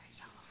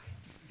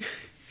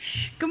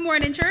Good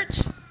morning,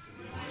 church.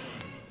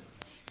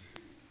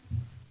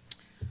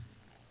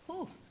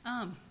 Oh,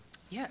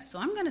 so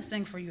I'm going to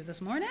sing for you this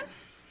morning.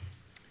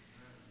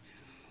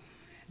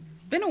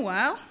 Been a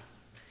while,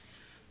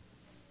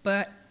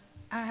 but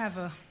I have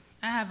a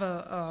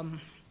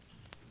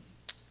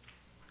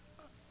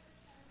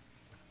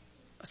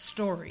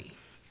story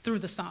through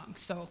the song.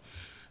 So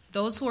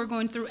those who are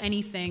going through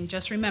anything,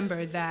 just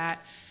remember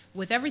that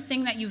with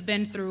everything that you've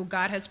been through,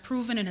 God has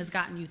proven and has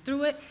gotten you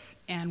through it.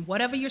 And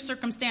whatever your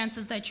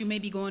circumstances that you may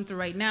be going through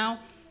right now,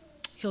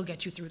 he'll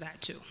get you through that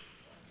too.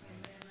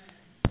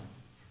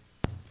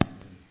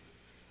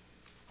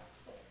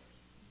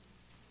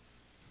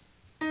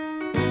 You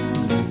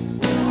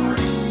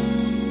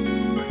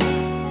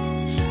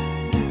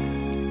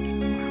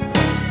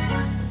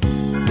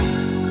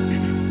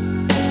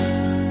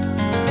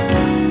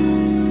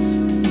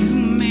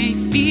may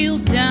feel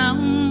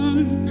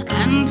down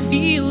and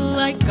feel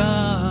like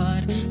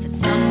God has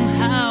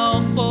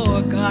somehow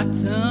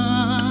forgotten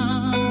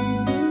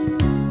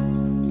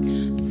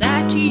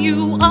that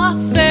you are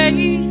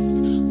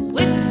faced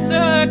with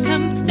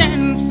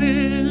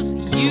circumstances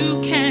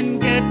you can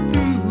get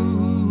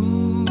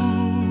through.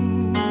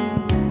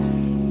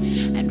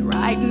 And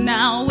right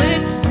now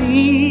it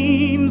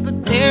seems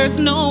that there's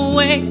no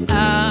way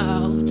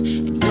out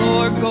and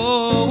you're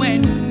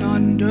going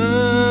under.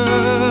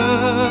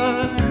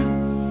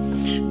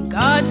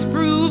 God's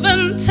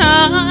proven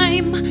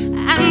time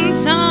and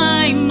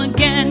time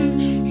again,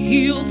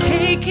 he'll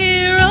take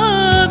care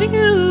of you.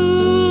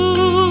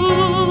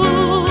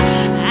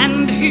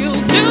 And he'll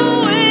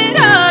do it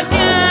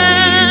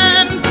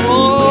again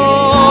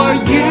for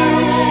you.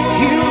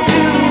 He'll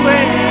do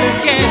it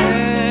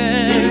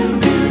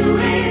again.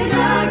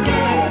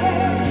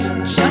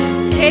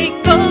 Just take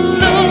a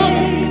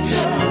look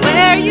at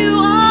where you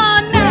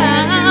are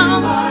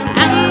now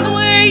and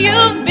where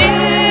you've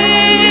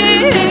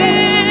been.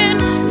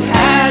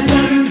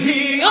 Hasn't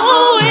he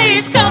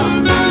always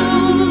come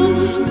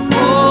through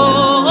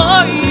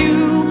for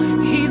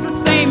you? He's the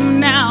same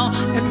now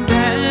as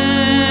then.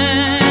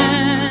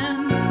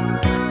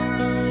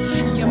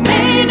 You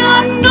may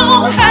not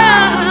know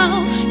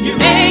how, you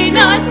may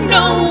not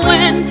know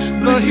when,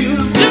 but he'll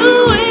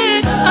do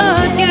it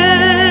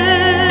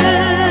again.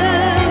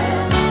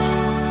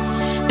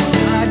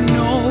 God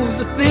knows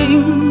the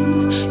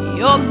things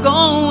you're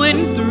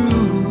going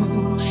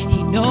through.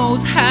 He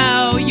knows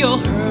how you're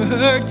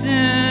hurting.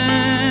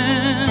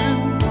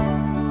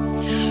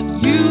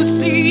 You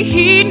see,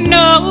 he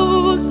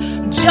knows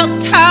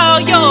just how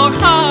your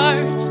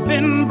heart's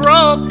been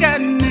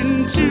broken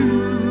into.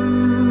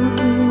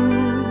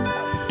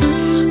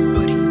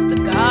 But he's the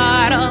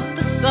God of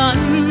the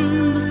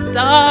sun, the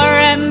star,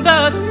 and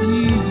the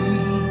sea,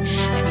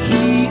 and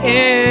he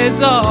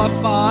is our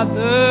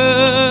Father.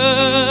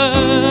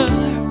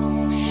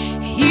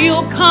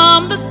 He'll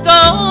calm the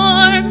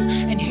storm,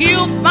 and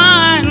he'll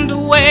find a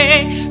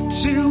way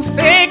to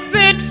fix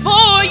it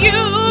for you.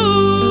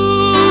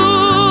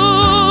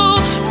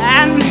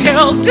 And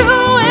he'll do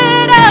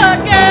it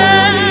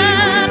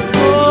again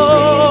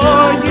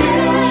for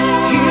you.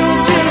 He'll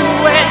do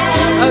it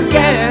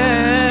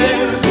again.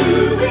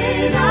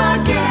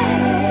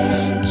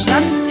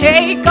 Just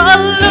take a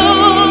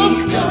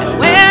look at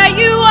where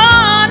you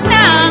are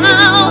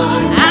now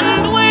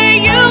and where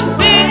you've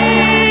been.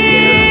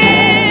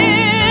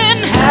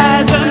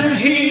 Hasn't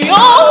he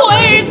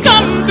always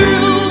come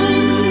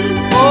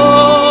through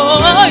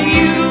for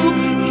you?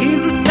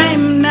 He's the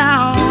same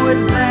now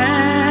as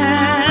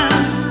then.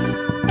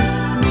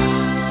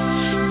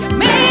 You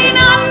may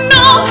not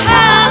know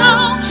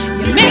how,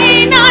 you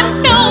may not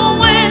know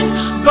when,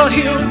 but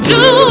he'll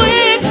do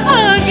it again.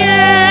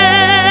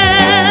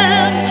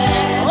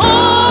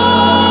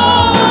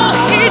 Oh,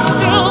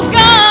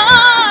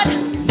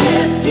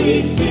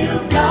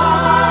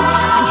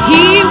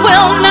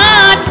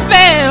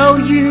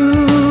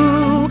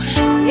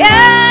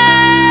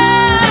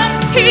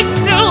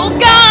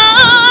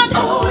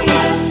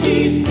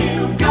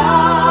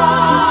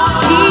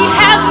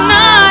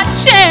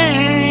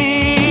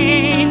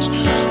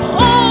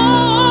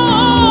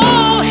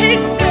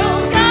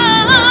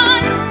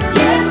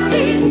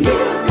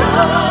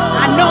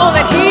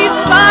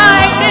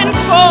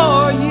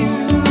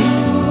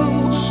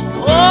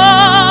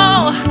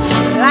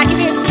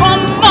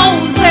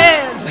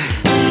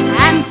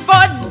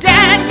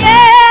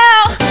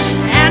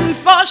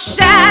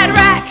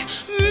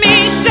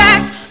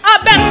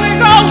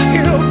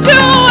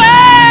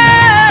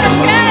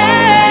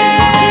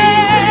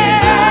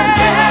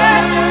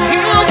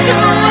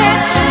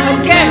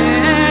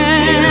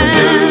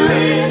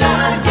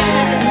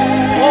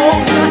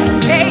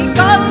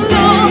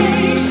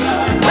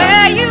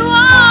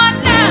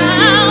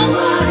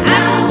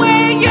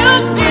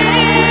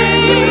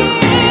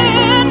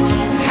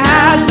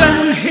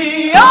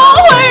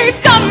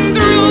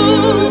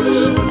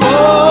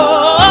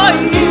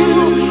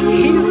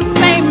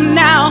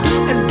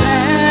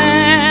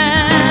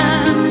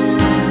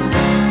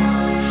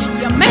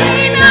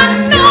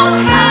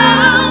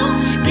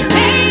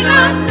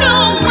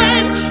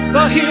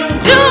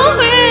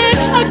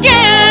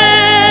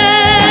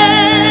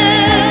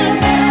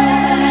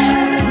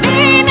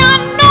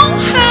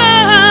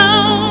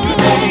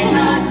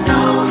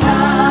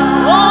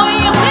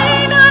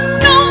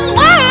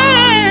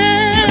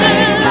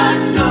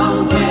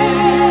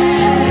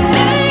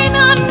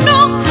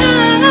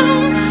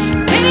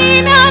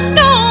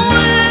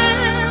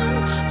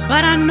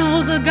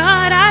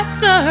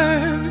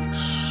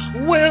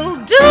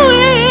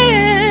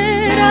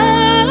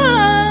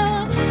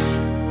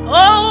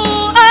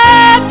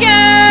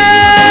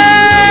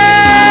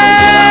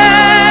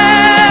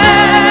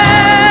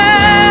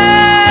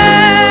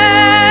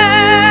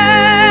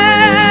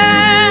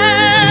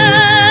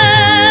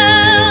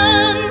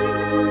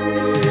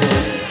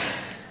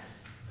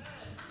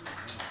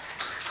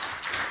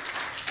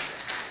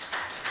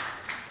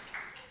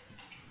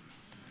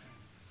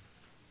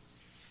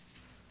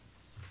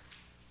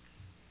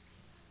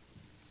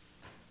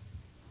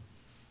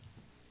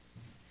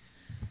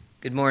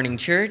 Good morning,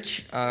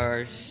 church.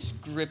 Our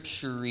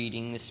scripture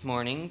reading this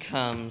morning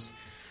comes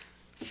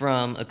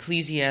from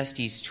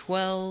Ecclesiastes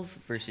 12,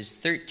 verses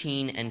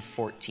 13 and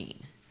 14.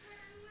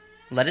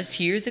 Let us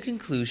hear the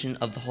conclusion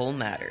of the whole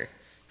matter.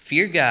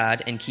 Fear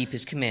God and keep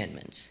his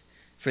commandments,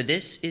 for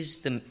this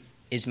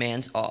is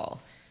man's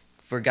all.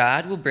 For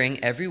God will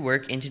bring every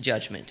work into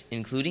judgment,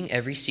 including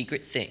every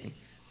secret thing,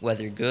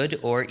 whether good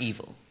or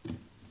evil.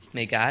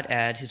 May God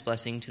add his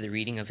blessing to the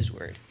reading of his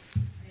word.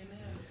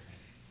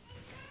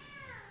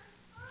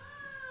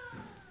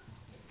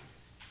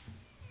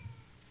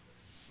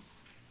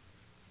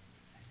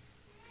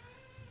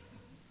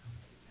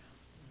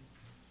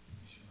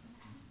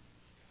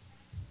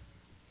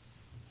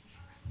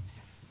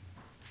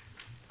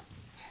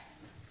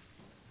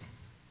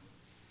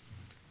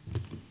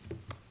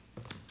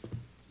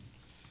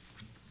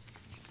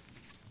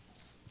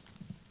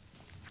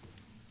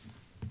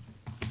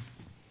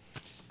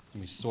 Let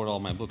me sort all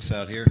my books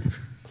out here.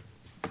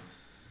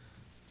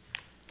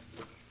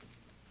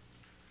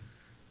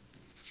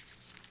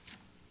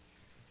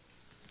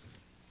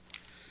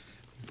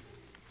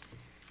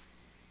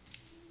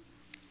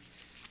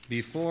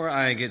 Before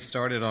I get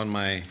started on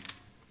my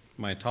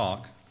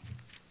talk,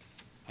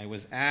 I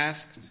was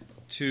asked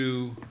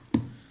to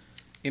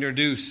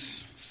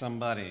introduce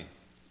somebody.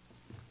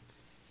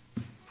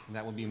 And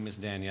that will be Miss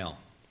Danielle.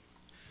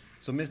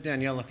 So, Miss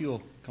Danielle, if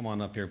you'll come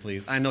on up here,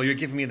 please. I know you're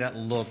giving me that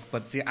look,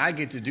 but see, I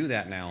get to do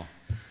that now.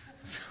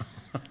 So,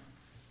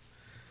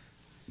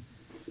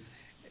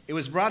 it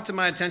was brought to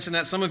my attention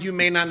that some of you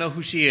may not know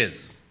who she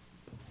is.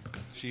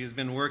 She has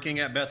been working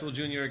at Bethel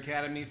Junior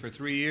Academy for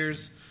 3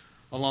 years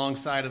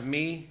alongside of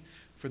me.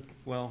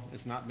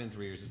 It's not been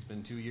 3 years. It's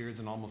been 2 years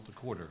and almost a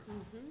quarter.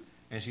 Mm-hmm.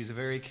 And she's a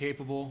very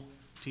capable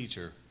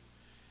teacher.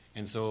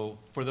 And so,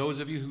 for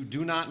those of you who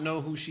do not know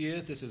who she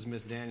is, this is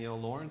Miss Danielle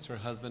Lawrence. Her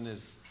husband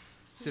is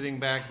sitting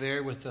back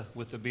there with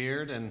the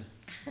beard and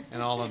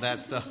all of that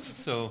stuff.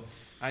 So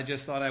I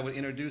just thought I would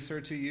introduce her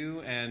to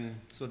you, and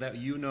so that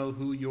you know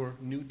who your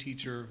new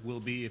teacher will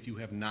be if you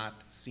have not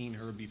seen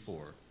her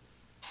before.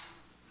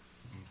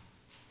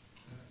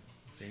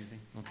 Say anything?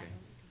 Okay.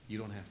 You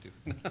don't have to.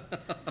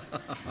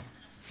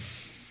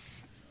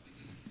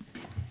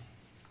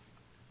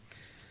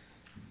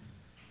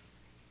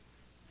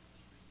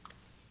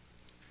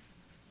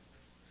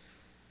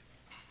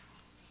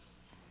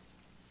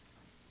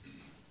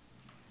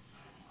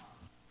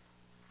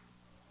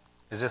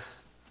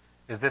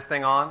 Is this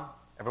thing on?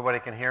 Everybody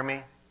can hear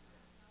me?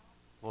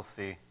 We'll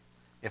see.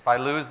 If I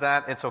lose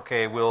that, it's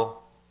okay.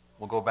 We'll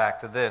go back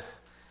to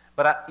this.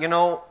 But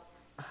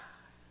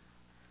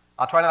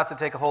I'll try not to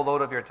take a whole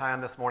load of your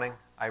time this morning.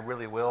 I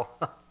really will.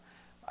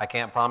 I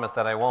can't promise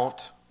that I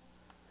won't.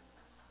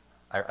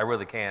 I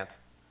really can't.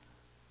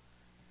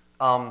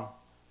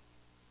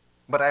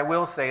 But I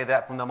will say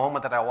that from the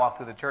moment that I walked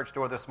through the church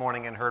door this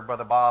morning and heard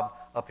Brother Bob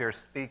up here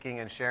speaking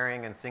and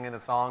sharing and singing the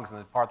songs and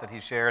the part that he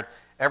shared,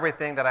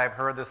 everything that I've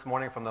heard this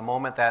morning from the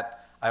moment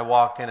that I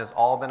walked in has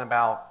all been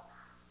about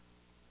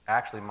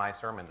actually my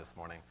sermon this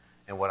morning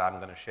and what I'm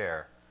going to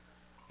share.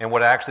 And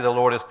what actually the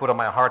Lord has put on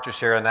my heart to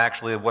share, and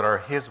actually what are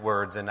His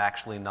words and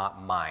actually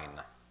not mine.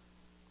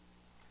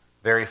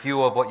 Very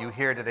few of what you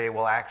hear today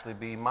will actually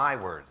be my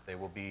words. They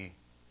will be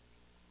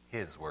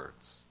His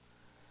words.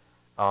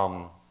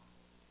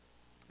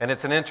 And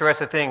it's an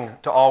interesting thing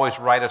to always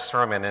write a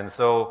sermon. And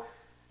so,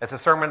 as the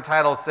sermon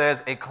title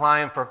says, A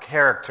Climb for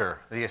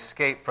Character, the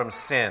Escape from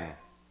Sin.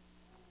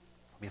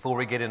 Before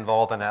we get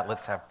involved in that,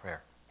 let's have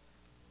prayer.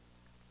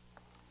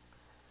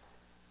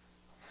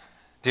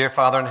 Dear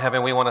Father in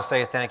heaven, we want to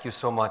say thank you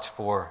so much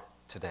for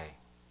today.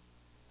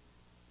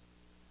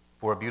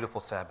 For a beautiful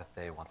Sabbath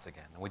day once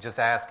again. And we just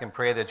ask and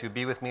pray that you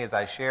be with me as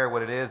I share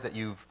what it is that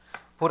you've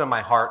put in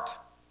my heart.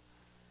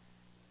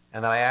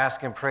 And that I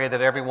ask and pray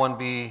that everyone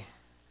be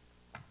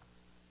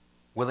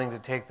willing to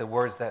take the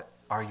words that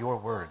are your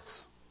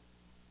words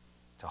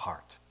to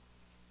heart.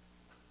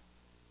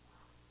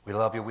 We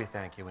love you, we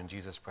thank you, in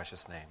Jesus'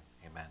 precious name,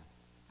 amen.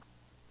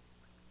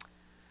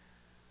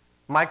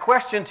 My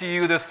question to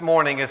you this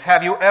morning is,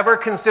 have you ever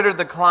considered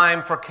the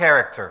climb for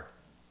character?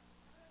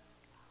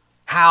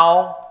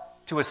 How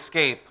to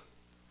escape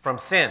from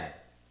sin?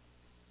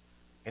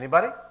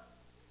 Anybody?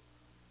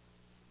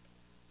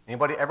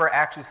 Anybody ever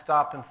actually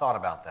stopped and thought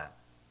about that?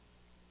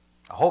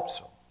 I hope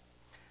so.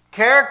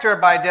 Character,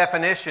 by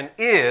definition,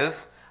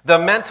 is the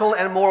mental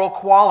and moral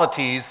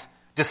qualities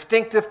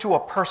distinctive to a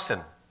person.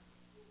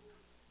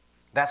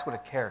 That's what a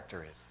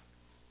character is.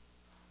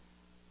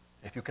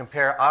 If you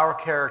compare our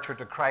character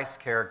to Christ's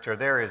character,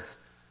 there is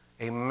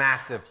a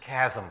massive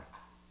chasm.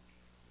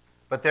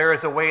 But there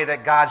is a way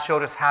that God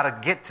showed us how to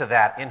get to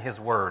that in His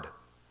Word,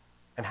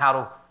 and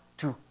how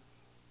to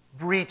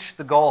breach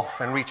the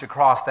gulf and reach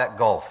across that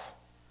gulf,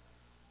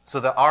 so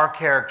that our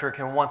character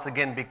can once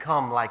again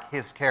become like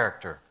His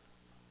character.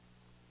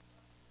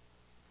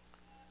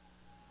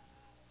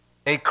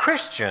 A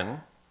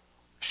Christian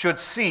should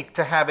seek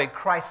to have a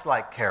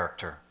Christ-like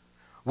character,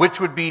 which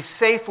would be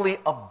safely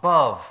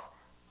above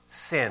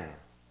sin.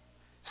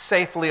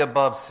 Safely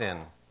above sin.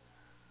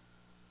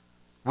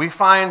 we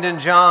find in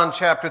John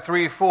chapter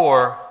 3,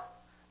 4,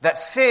 that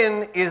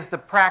sin is the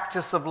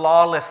practice of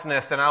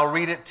lawlessness. And I'll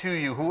read it to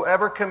you.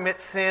 Whoever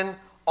commits sin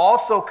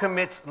also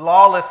commits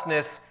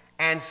lawlessness,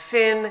 and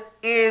sin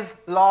is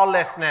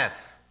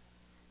lawlessness.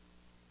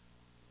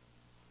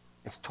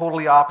 It's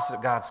totally opposite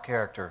of God's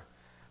character.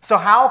 So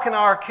how can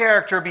our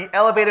character be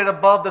elevated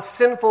above the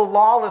sinful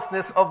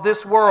lawlessness of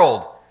this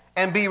world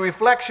and be a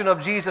reflection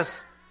of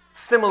Jesus'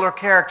 similar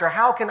character?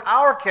 How can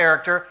our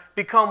character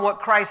become what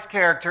Christ's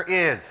character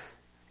is?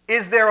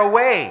 Is there a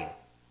way?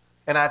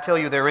 And I tell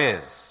you there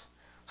is.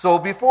 So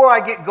before I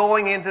get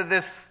going into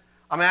this,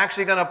 I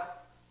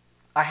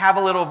have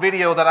a little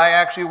video that I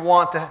actually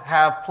want to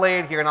have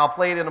played here, and I'll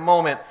play it in a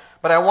moment.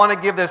 But I want to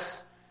give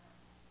this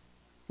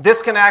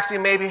can actually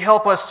maybe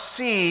help us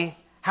see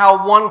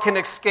how one can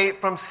escape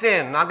from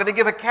sin. And I'm going to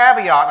give a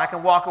caveat, and I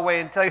can walk away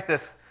and tell you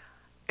this.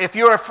 If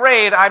you're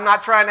afraid, I'm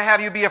not trying to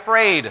have you be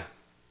afraid.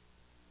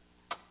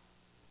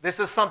 This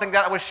is something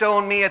that was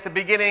shown me at the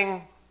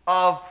beginning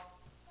of,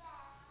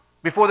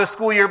 before the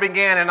school year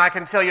began, and I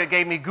can tell you it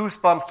gave me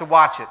goosebumps to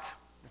watch it.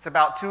 It's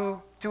about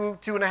two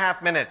and a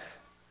half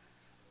minutes.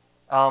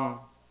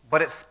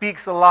 But it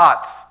speaks a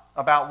lot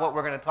about what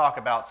we're going to talk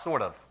about,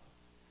 sort of.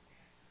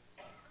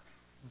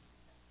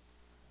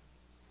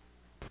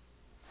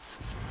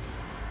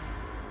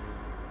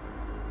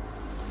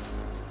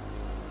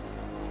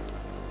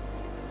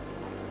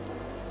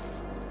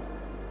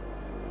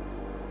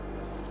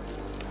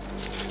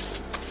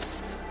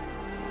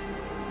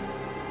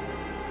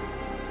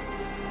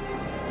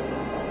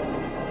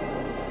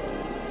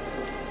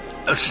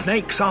 A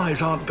snake's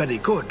eyes aren't very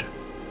good,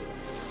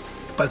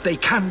 but they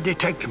can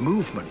detect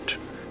movement.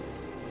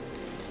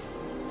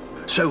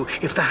 So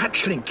if the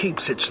hatchling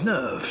keeps its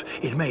nerve,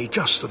 it may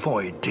just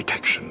avoid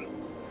detection.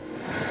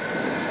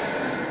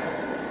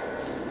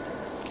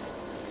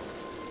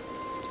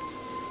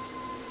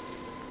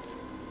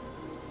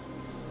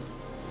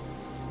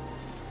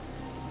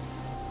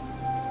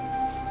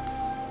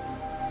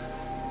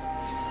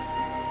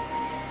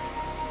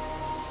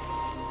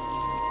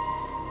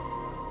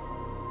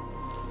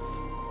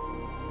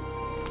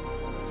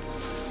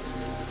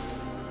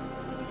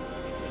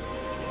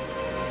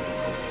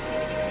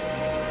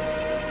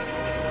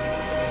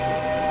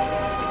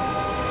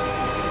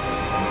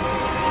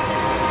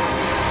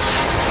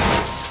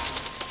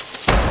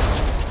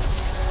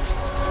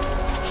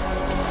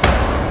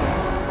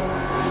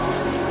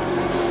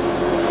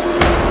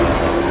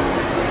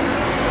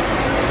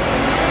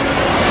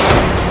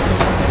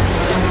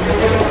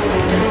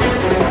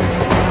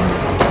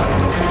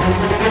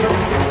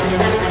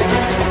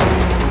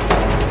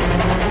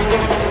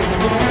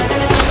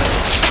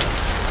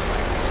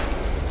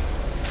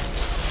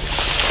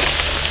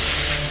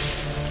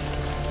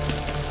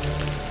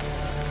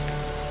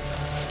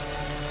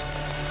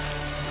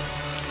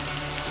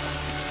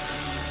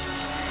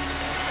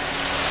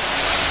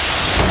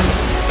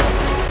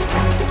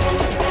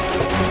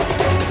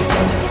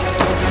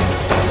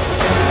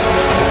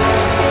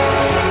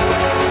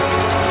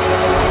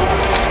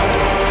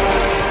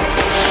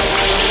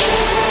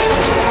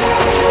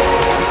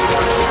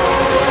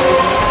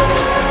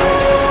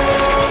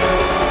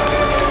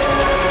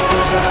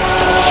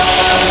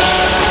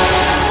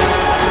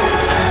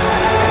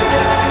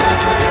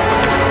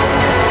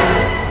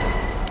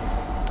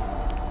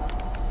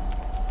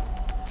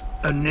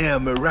 A near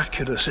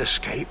miraculous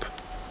escape.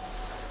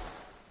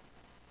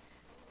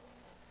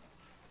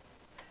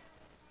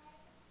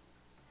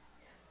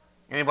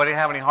 Anybody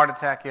have any heart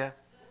attack yet?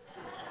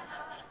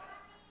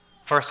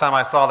 First time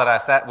I saw that,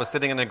 I was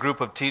sitting in a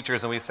group of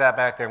teachers, and we sat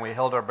back there and we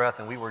held our breath,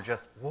 and we were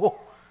just, whoa,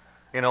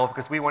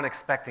 because we weren't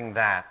expecting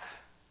that.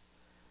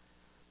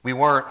 We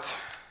weren't.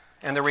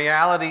 And the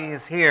reality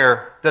is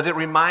here. Does it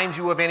remind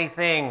you of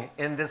anything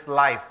in this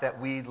life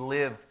that we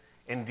live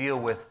and deal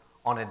with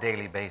on a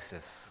daily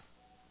basis?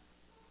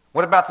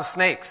 What about the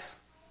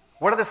snakes?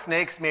 What do the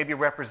snakes maybe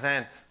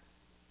represent?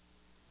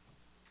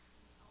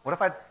 What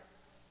if I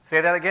say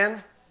that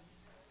again?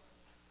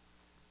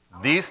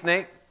 These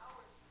snakes,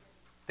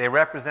 they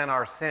represent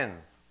our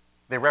sins.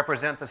 They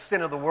represent the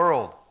sin of the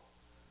world.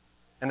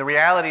 And the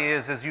reality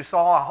is, as you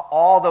saw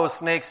all those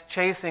snakes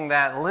chasing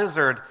that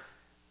lizard,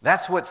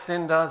 that's what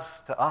sin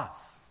does to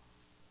us.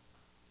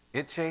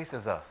 It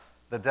chases us,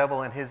 the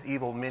devil and his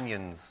evil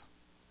minions.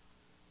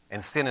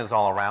 And sin is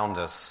all around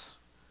us.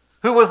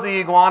 Who was the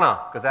iguana?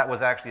 Because that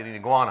was actually an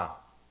iguana.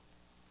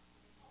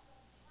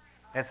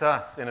 It's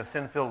us in a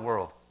sin-filled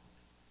world.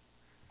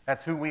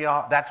 That's who we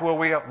are. That's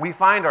where we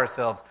find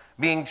ourselves,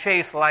 being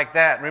chased like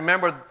that.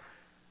 Remember,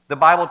 the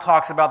Bible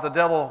talks about the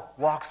devil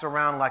walks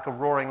around like a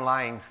roaring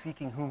lion,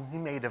 seeking whom he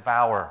may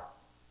devour.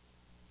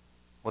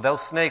 Well,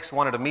 those snakes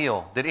wanted a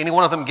meal. Did any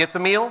one of them get the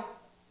meal?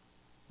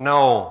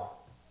 No.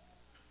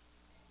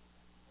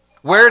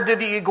 Where did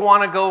the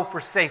iguana go for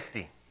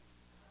safety?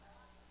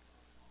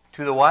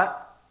 To the what?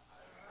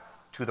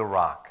 To the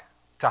rock.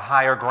 To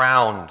higher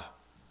ground.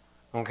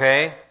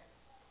 Okay?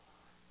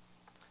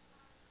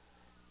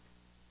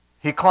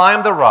 He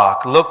climbed the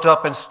rock, looked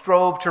up, and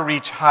strove to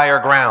reach higher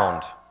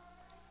ground.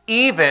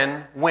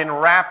 even when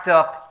wrapped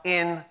up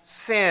in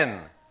sin.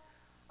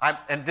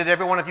 And did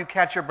every one of you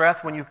catch your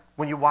breath when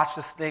you watch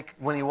the snake,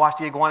 when you watch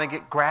the iguana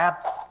get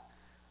grabbed?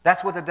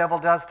 That's what the devil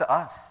does to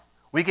us.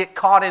 We get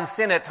caught in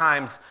sin at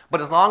times,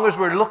 but as long as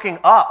we're looking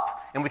up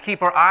and we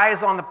keep our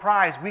eyes on the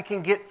prize, we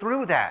can get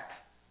through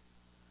that.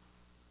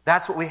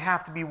 That's what we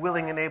have to be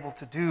willing and able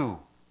to do.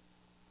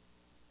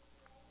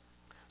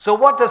 So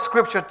what does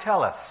Scripture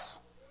tell us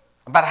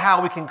about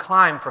how we can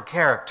climb for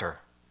character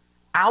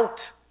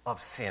out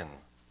of sin?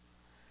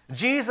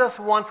 Jesus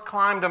once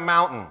climbed a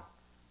mountain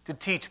to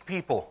teach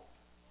people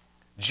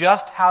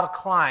just how to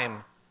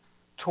climb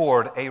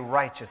toward a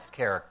righteous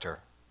character.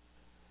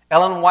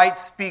 Ellen White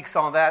speaks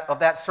of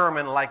that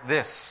sermon like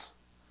this.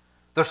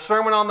 The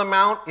Sermon on the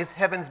Mount is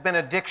heaven's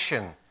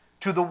benediction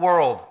to the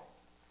world,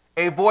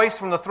 a voice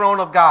from the throne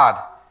of God.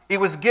 It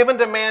was given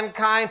to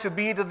mankind to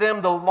be to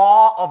them the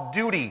law of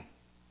duty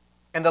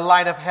and the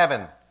light of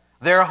heaven,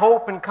 their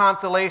hope and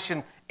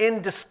consolation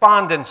in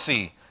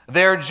despondency,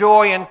 their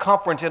joy and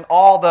comfort in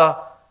all the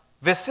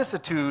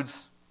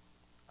vicissitudes,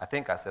 I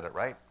think I said it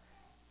right,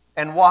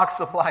 and walks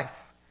of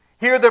life.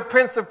 Here the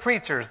Prince of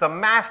Preachers, the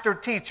Master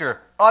Teacher,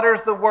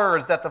 utters the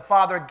words that the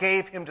Father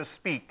gave him to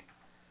speak.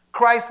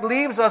 Christ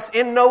leaves us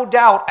in no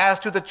doubt as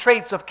to the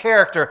traits of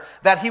character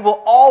that he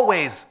will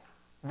always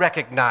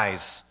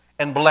recognize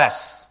and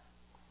bless.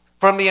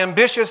 From the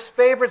ambitious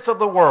favorites of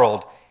the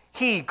world,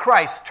 he,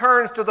 Christ,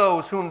 turns to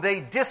those whom they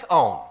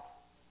disown,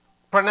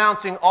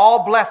 pronouncing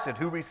all blessed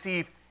who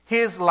receive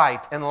his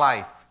light and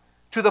life.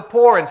 To the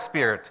poor in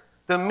spirit,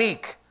 the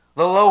meek,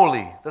 the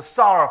lowly, the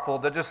sorrowful,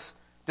 the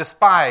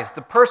despised,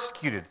 the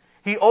persecuted,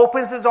 he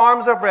opens his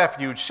arms of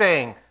refuge,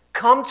 saying,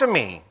 "Come to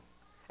me,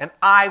 and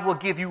I will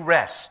give you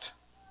rest."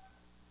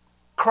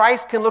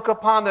 Christ can look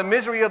upon the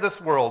misery of this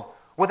world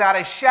without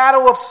a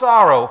shadow of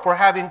sorrow for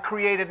having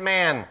created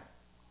man.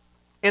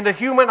 In the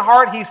human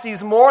heart, he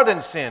sees more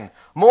than sin,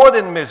 more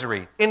than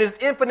misery. In his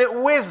infinite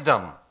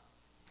wisdom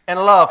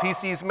and love, he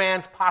sees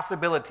man's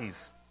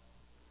possibilities,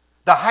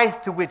 the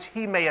height to which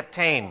he may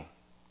attain.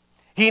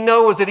 He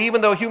knows that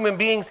even though human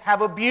beings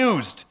have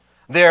abused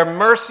their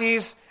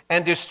mercies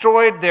and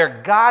destroyed their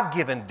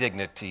God-given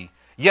dignity,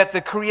 yet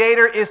the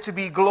Creator is to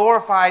be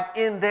glorified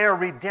in their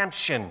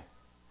redemption.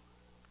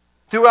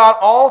 Throughout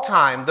all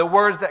time, the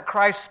words that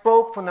Christ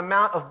spoke from the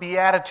Mount of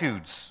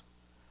Beatitudes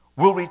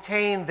will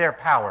retain their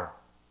power.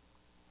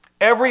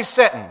 Every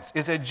sentence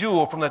is a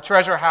jewel from the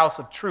treasure house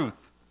of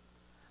truth.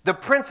 The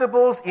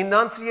principles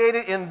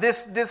enunciated in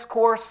this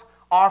discourse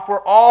are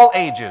for all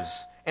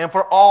ages and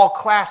for all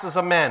classes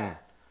of men.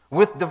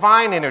 With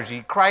divine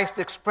energy, Christ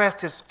expressed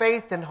his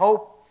faith and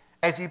hope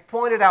as he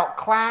pointed out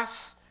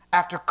class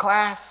after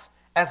class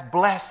as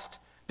blessed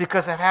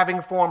because of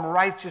having formed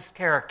righteous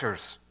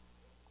characters.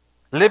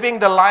 Living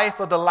the life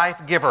of the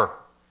life giver.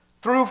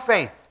 Through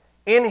faith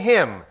in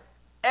him,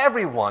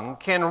 everyone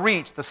can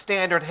reach the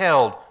standard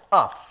held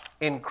up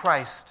in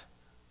Christ's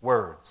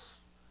words.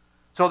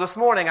 So this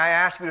morning I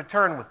ask you to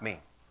turn with me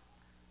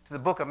to the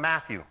book of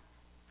Matthew,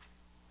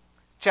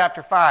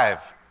 chapter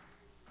 5.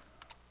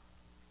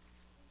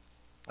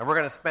 And we're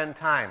going to spend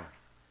time,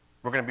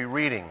 we're going to be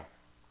reading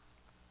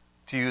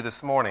to you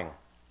this morning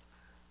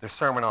the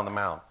Sermon on the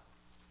Mount.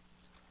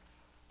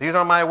 These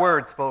are my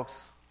words,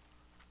 folks.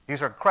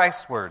 These are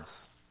Christ's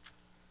words.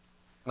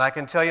 And I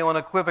can tell you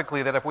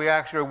unequivocally that if we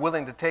actually are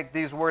willing to take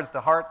these words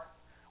to heart,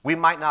 we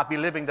might not be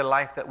living the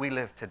life that we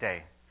live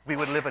today. We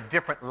would live a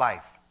different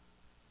life.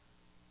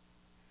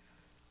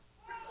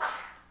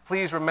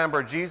 Please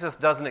remember, Jesus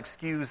doesn't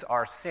excuse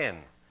our sin.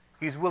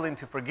 He's willing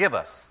to forgive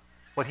us,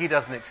 but he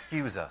doesn't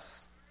excuse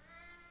us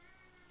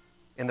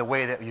in the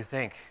way that you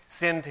think.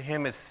 Sin to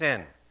him is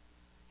sin.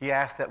 He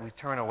asks that we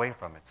turn away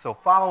from it. So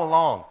follow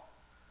along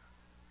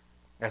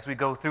as we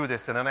go through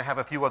this, and then I have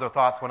a few other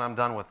thoughts when I'm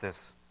done with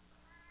this.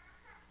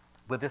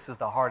 But this is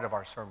the heart of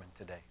our sermon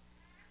today.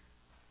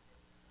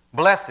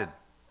 Blessed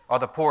are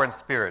the poor in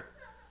spirit.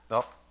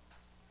 Oh,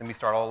 let me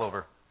start all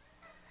over.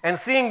 And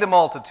seeing the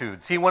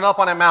multitudes, he went up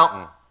on a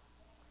mountain.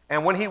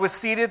 And when he was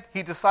seated,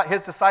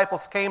 his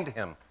disciples came to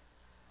him.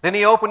 Then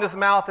he opened his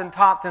mouth and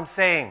taught them,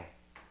 saying,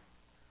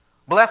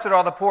 Blessed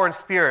are the poor in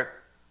spirit,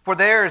 for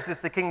theirs is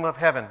the kingdom of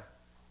heaven.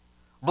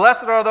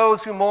 Blessed are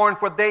those who mourn,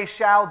 for they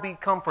shall be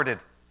comforted.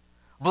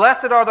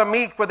 Blessed are the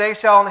meek, for they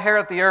shall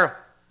inherit the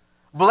earth.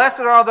 Blessed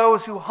are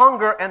those who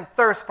hunger and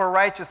thirst for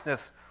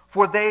righteousness,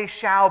 for they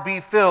shall be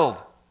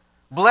filled.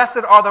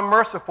 Blessed are the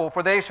merciful,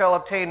 for they shall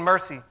obtain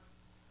mercy.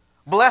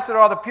 Blessed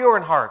are the pure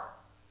in heart,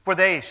 for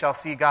they shall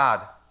see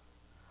God.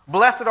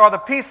 Blessed are the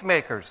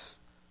peacemakers,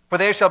 for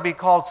they shall be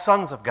called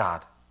sons of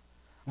God.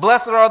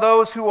 Blessed are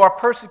those who are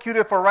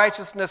persecuted for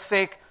righteousness'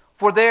 sake,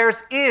 for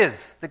theirs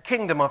is the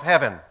kingdom of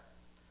heaven.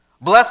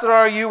 Blessed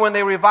are you when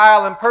they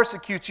revile and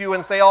persecute you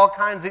and say all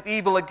kinds of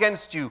evil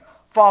against you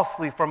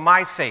falsely for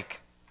my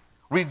sake.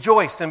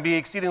 Rejoice and be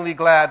exceedingly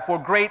glad, for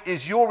great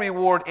is your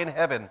reward in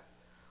heaven.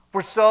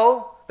 For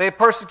so they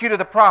persecuted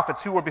the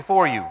prophets who were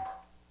before you.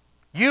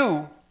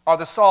 You are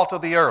the salt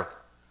of the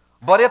earth.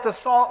 But if the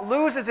salt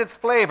loses its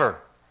flavor,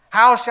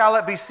 how shall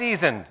it be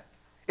seasoned?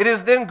 It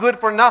is then good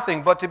for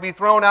nothing but to be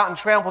thrown out and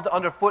trampled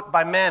underfoot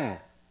by men.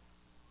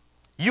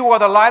 You are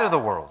the light of the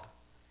world.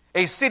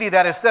 A city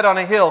that is set on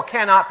a hill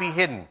cannot be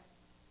hidden.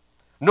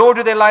 Nor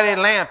do they light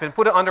a lamp and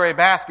put it under a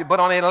basket, but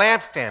on a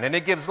lampstand, and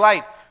it gives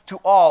light to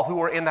all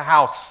who are in the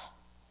house.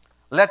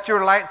 Let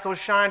your light so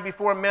shine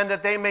before men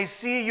that they may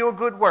see your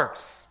good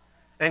works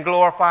and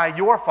glorify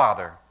your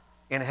Father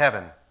in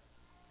heaven.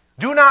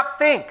 Do not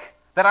think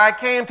that I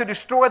came to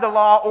destroy the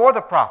law or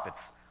the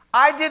prophets.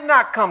 I did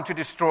not come to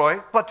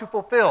destroy, but to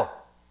fulfill.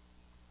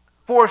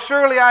 For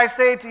surely I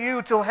say to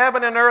you, till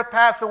heaven and earth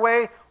pass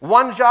away,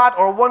 one jot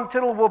or one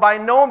tittle will by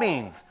no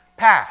means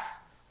pass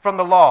from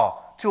the law,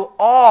 till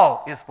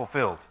all is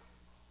fulfilled.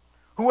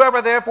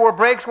 Whoever therefore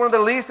breaks one of the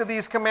least of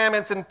these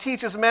commandments and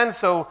teaches men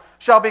so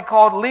shall be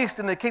called least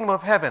in the kingdom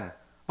of heaven.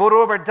 But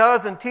whoever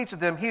does and teaches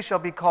them, he shall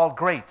be called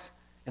great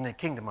in the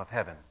kingdom of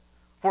heaven.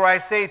 For I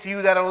say to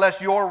you that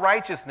unless your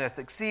righteousness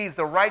exceeds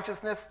the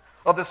righteousness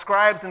of the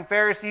scribes and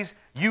Pharisees,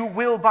 you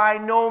will by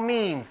no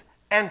means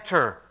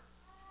enter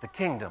the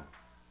kingdom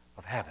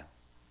of heaven.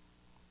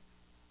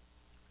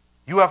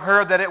 You have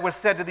heard that it was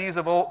said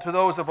to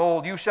those of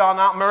old, you shall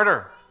not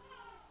murder,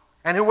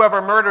 and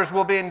whoever murders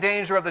will be in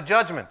danger of the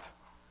judgment.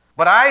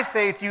 But I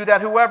say to you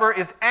that whoever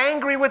is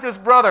angry with his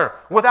brother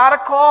without a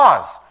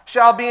cause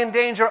shall be in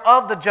danger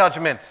of the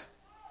judgment.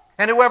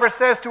 And whoever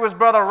says to his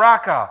brother,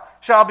 Raca,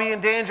 shall be in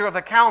danger of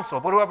the council.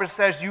 But whoever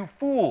says, you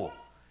fool,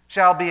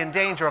 shall be in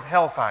danger of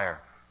hellfire.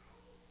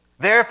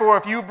 Therefore,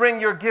 if you bring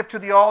your gift to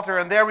the altar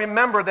and there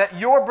remember that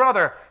your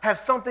brother has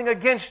something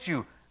against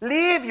you,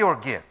 leave your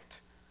gift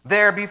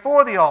there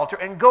before the altar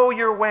and go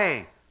your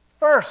way.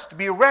 First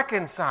be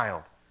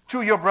reconciled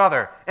to your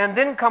brother, and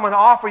then come and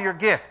offer your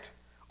gift.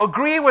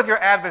 Agree with your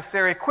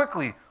adversary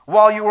quickly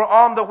while you are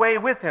on the way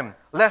with him,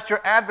 lest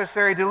your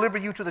adversary deliver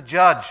you to the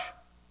judge.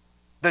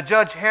 The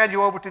judge hand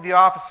you over to the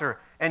officer,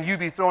 and you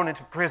be thrown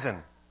into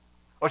prison.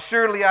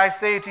 Assuredly, I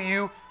say to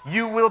you,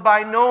 you will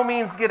by no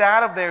means get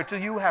out of there till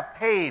you have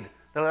paid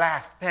the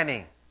last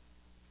penny.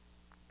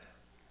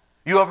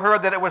 You have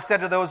heard that it was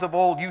said to those of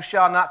old, you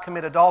shall not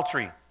commit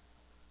adultery.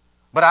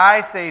 But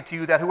I say to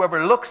you that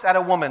whoever looks at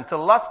a woman to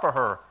lust for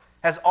her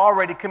has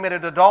already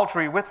committed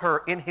adultery with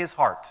her in his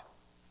heart.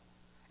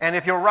 And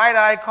if your right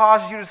eye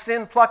causes you to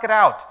sin, pluck it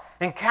out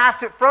and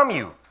cast it from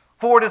you.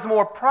 For it is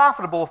more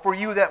profitable for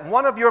you that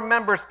one of your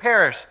members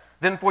perish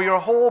than for your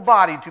whole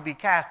body to be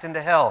cast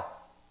into hell.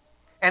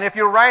 And if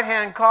your right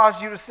hand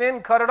causes you to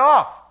sin, cut it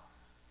off.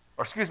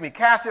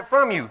 Cast it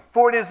from you.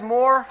 For it is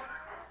more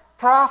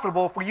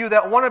profitable for you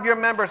that one of your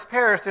members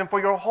perish than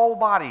for your whole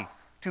body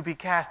to be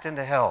cast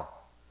into hell.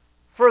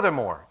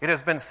 Furthermore, it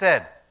has been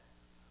said,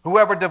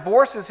 whoever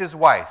divorces his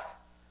wife,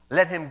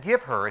 let him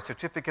give her a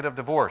certificate of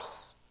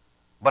divorce.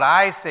 But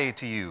I say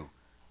to you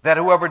that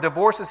whoever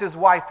divorces his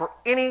wife for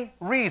any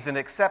reason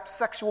except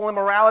sexual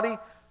immorality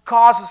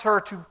causes her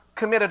to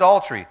commit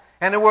adultery.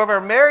 And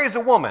whoever marries a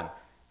woman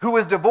who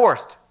is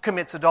divorced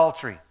commits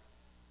adultery.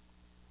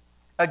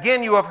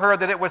 Again, you have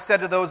heard that it was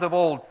said to those of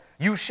old,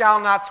 you shall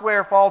not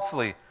swear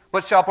falsely,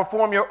 but shall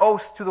perform your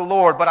oaths to the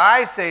Lord. But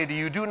I say to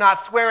you, do not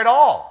swear at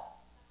all.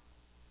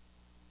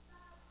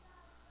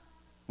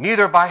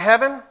 Neither by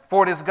heaven,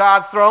 for it is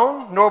God's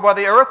throne, nor by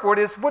the earth, for it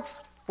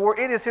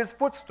is his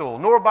footstool,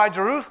 nor by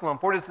Jerusalem,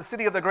 for it is the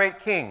city of the great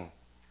king.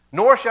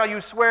 Nor shall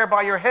you swear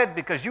by your head,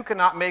 because you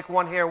cannot make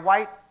one hair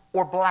white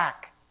or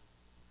black.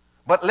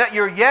 But let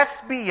your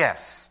yes be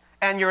yes,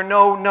 and your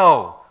no,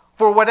 no.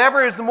 For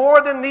whatever is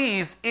more than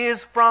these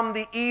is from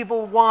the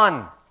evil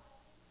one.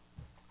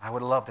 I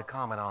would love to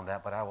comment on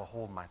that, but I will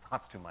hold my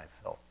thoughts to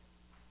myself.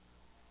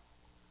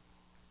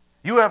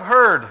 You have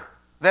heard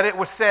that it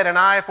was said, an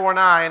eye for an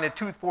eye and a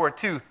tooth for a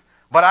tooth.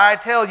 But I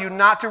tell you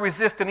not to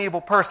resist an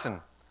evil person.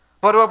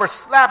 But whoever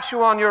slaps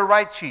you on your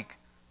right cheek,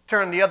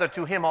 turn the other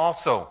to him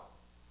also.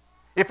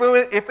 If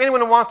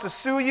anyone wants to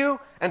sue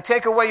you and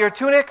take away your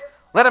tunic,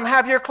 let him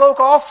have your cloak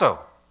also.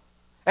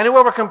 And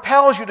whoever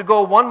compels you to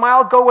go 1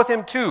 mile, go with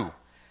him 2.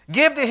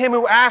 Give to him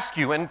who asks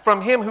you, and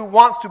from him who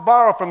wants to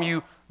borrow from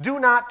you, do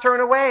not turn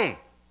away.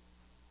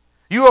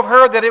 You have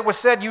heard that it was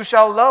said, you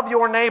shall love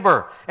your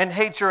neighbor and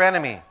hate your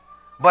enemy.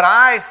 But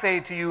I say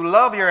to you,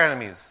 love your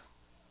enemies.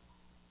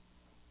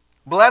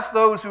 Bless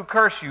those who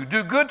curse you.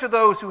 Do good to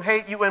those who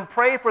hate you, and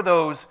pray for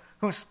those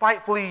who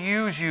spitefully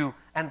use you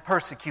and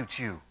persecute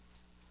you,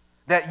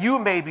 that you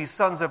may be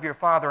sons of your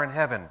Father in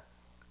heaven.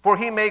 For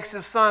he makes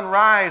his sun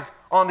rise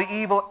on the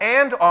evil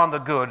and on the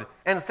good,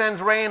 and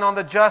sends rain on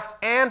the just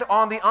and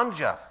on the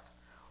unjust.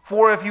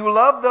 For if you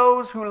love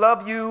those who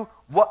love you,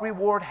 what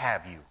reward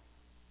have you?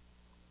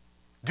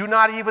 Do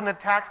not even the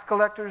tax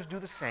collectors do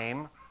the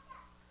same?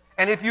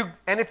 And if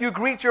you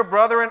greet your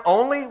brethren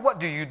only, what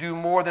do you do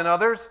more than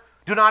others?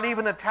 Do not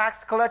even the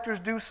tax collectors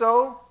do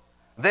so?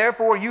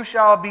 Therefore you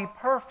shall be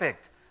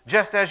perfect,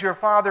 just as your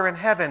Father in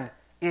heaven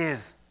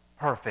is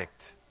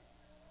perfect.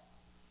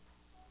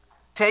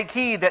 Take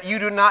heed that you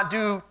do not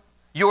do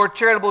your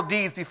charitable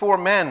deeds before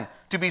men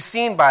to be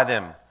seen by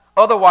them.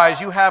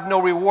 Otherwise you have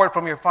no reward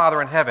from your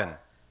Father in heaven.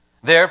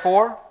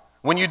 Therefore,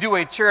 When you do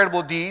a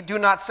charitable deed, do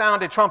not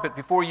sound a trumpet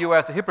before you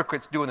as the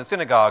hypocrites do in the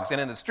synagogues and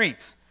in the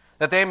streets,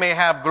 that they may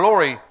have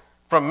glory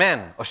from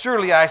men.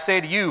 Surely I say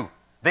to you,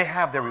 they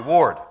have their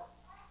reward.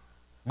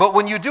 But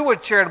when you do a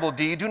charitable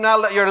deed, do not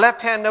let your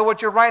left hand know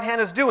what your right hand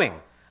is doing,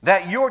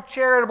 that your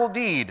charitable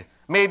deed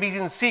may be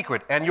in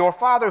secret, and your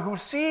Father who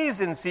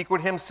sees in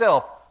secret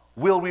himself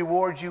will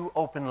reward you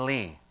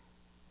openly.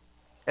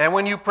 And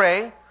when you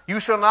pray, you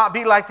shall not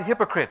be like the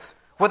hypocrites,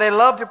 for they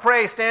love to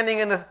pray standing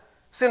in the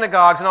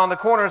synagogues and on the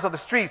corners of the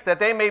streets, that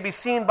they may be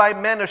seen by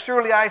men.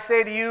 Surely I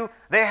say to you,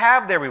 they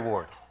have their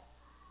reward.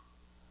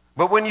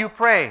 But when you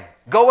pray,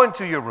 go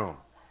into your room,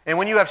 and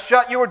when you have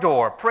shut your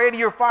door, pray to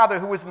your Father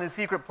who is in the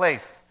secret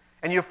place.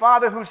 And your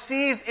Father who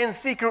sees in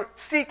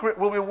secret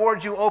will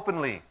reward you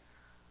openly.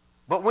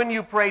 But when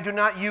you pray, do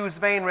not use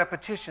vain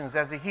repetitions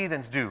as the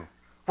heathens do,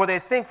 for they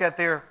think that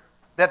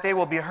they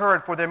will be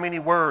heard for their many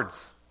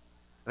words.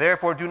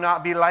 Therefore do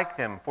not be like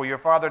them, for your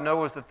Father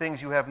knows the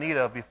things you have need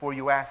of before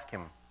you ask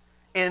him.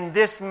 In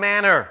this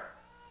manner,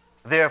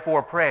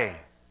 therefore pray.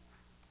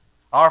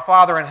 Our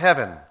Father in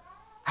heaven,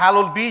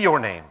 hallowed be your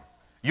name.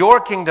 Your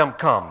kingdom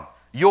come.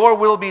 Your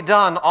will be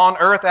done on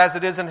earth as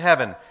it is in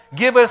heaven.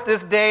 Give us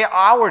this day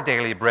our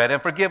daily bread,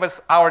 and forgive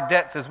us our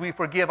debts as we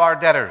forgive our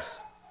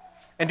debtors.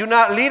 And do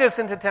not lead us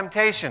into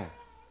temptation,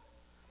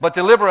 but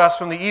deliver us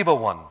from the evil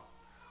one.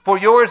 For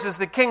yours is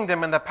the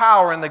kingdom and the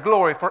power and the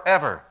glory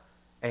forever.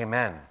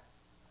 Amen.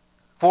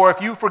 For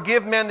if you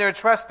forgive men their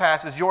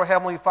trespasses, your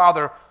heavenly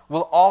Father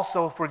will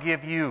also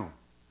forgive you.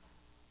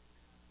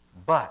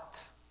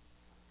 But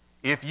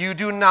if you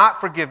do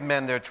not forgive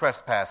men their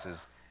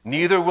trespasses,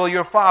 neither will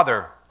your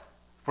Father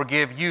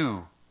forgive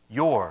you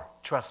your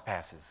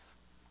trespasses.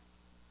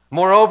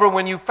 Moreover,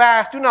 when you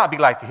fast, do not be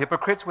like the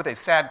hypocrites with a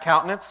sad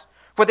countenance,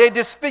 for they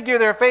disfigure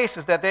their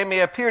faces that they may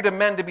appear to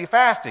men to be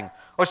fasting.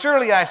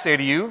 Surely I say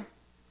to you,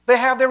 they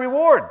have their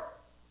reward.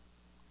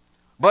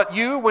 But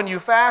you, when you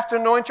fast,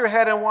 anoint your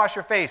head and wash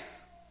your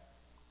face,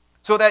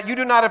 so that you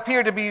do not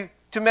appear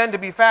to men to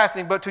be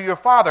fasting, but to your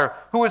Father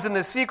who is in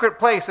the secret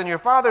place, and your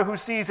Father who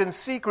sees in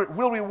secret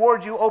will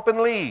reward you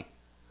openly.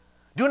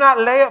 Do not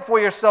lay up for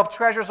yourself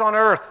treasures on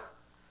earth,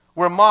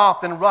 where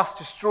moth and rust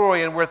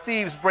destroy, and where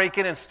thieves break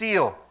in and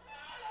steal.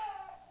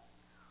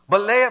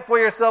 But lay up for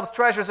yourselves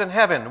treasures in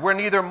heaven, where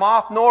neither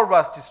moth nor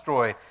rust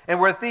destroy,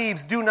 and where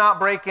thieves do not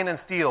break in and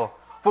steal.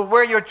 For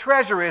where your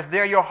treasure is,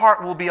 there your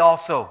heart will be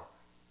also.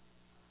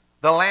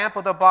 The lamp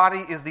of the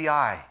body is the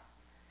eye.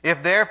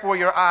 If therefore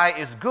your eye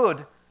is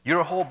good,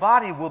 your whole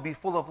body will be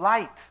full of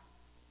light.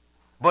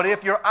 But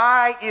if your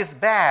eye is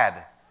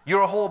bad,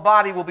 your whole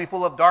body will be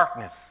full of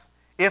darkness.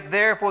 If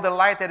therefore the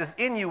light that is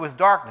in you is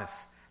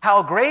darkness,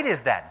 how great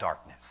is that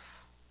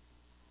darkness?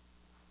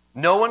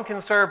 No one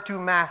can serve two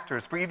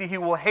masters, for either he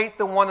will hate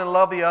the one and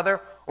love the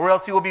other, or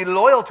else he will be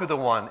loyal to the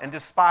one and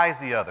despise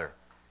the other.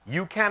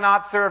 You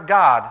cannot serve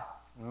God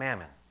and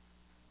mammon.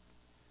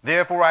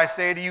 Therefore I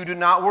say to you, do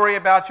not worry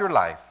about your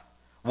life,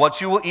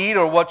 what you will eat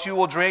or what you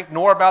will drink,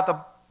 nor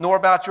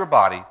about your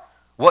body,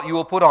 what you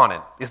will put on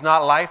it. Is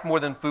not life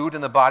more than food,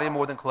 and the body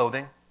more than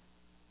clothing?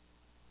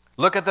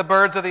 Look at the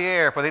birds of the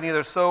air, for they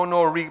neither sow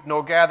nor reap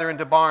nor gather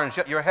into barns,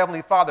 yet your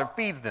heavenly Father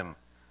feeds them.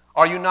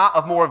 Are you not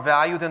of more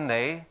value than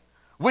they?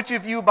 Which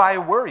of you by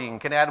worrying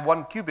can add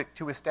 1 cubit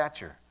to his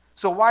stature?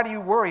 So why do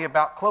you worry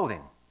about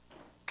clothing?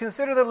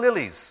 Consider the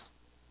lilies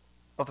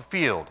of the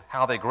field,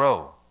 how they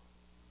grow.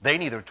 They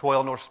neither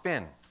toil nor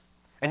spin.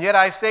 And yet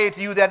I say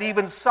to you that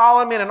even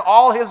Solomon in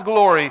all his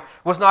glory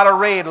was not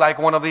arrayed like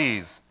one of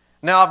these.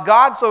 Now if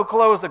God so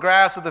clothes the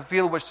grass of the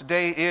field, which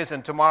today is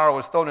and tomorrow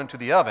is thrown into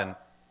the oven,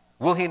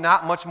 will he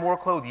not much more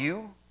clothe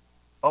you,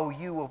 O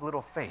you of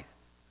little faith?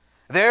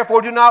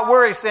 Therefore do not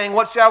worry, saying,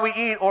 what shall we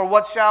eat, or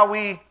what shall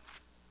we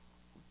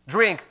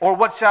drink, or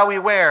what shall we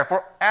wear?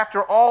 For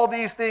after all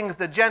these things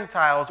the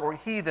Gentiles or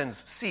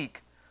heathens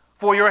seek.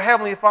 For your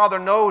heavenly Father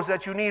knows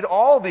that you need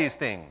all these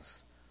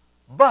things.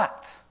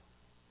 But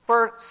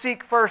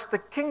seek first the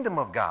kingdom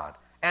of God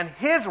and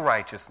his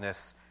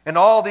righteousness, and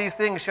all these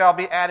things shall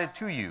be added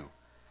to you.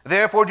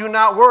 Therefore do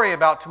not worry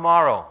about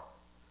tomorrow,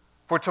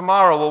 for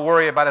tomorrow will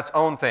worry about its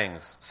own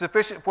things.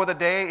 Sufficient for the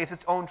day is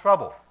its own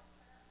trouble.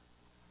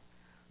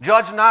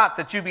 Judge not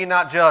that you be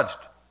not judged.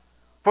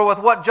 For with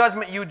what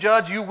judgment you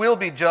judge, you will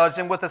be judged,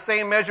 and with the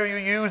same measure you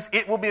use,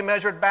 it will be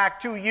measured back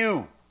to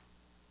you.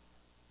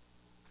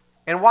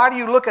 And why do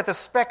you look at the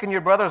speck in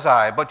your brother's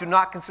eye, but do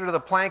not consider the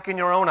plank in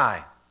your own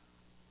eye?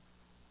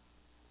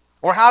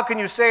 Or how can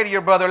you say to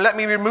your brother, let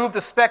me remove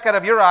the speck out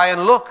of your eye,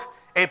 and look,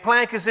 a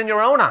plank is in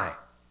your own eye?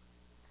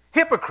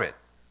 Hypocrite,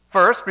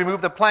 first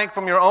remove the plank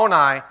from your own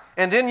eye,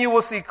 and then you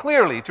will see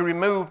clearly to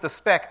remove the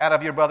speck out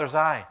of your brother's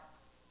eye.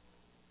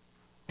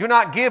 Do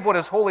not give what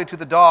is holy to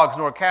the dogs,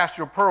 nor cast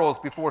your pearls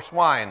before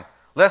swine,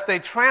 lest they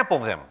trample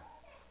them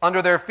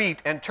under their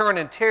feet and turn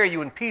and tear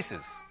you in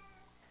pieces.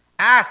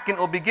 Ask, and it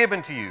will be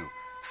given to you.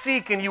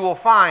 Seek, and you will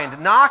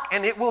find. Knock,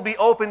 and it will be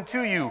opened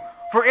to you.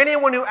 For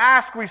anyone who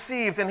asks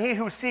receives, and he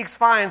who seeks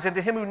finds, and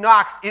to him who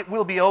knocks it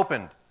will be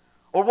opened.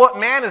 Or what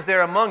man is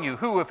there among you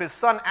who, if his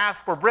son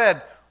asks for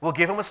bread, will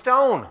give him a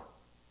stone?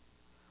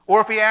 Or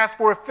if he asks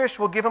for a fish,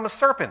 we'll give him a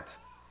serpent.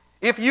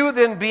 If you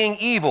then, being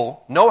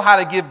evil, know how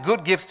to give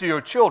good gifts to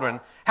your children,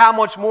 how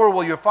much more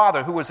will your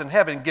Father who is in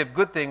heaven give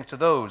good things to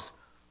those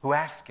who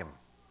ask him?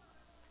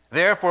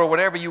 Therefore,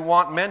 whatever you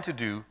want men to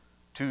do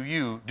to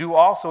you, do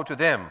also to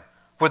them.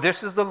 For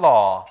this is the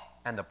law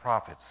and the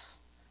prophets.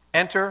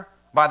 Enter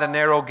by the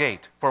narrow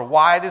gate, for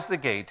wide is the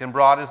gate and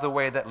broad is the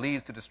way that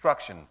leads to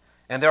destruction,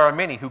 and there are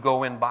many who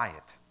go in by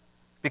it.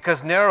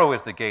 Because narrow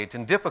is the gate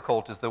and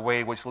difficult is the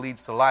way which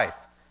leads to life,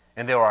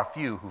 and there are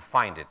few who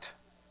find it.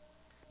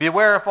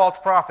 Beware of false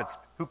prophets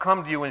who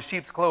come to you in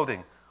sheep's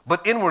clothing,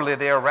 but inwardly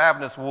they are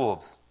ravenous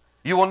wolves.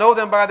 You will know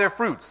them by their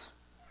fruits.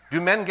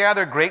 Do men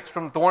gather grapes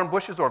from thorn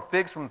bushes or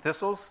figs from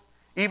thistles?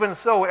 Even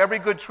so, every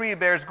good tree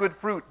bears good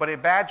fruit, but a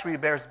bad tree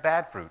bears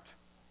bad fruit.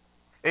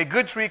 A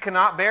good tree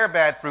cannot bear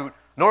bad fruit,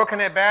 nor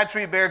can a bad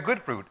tree bear good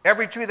fruit.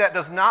 Every tree that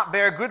does not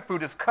bear good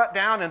fruit is cut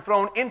down and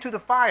thrown into the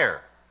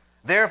fire.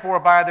 Therefore,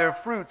 by their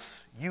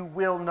fruits you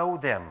will know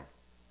them.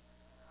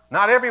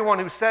 Not everyone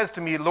who says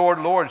to me, Lord,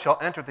 Lord, shall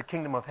enter the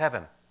kingdom of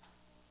heaven,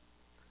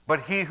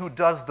 but he who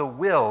does the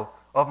will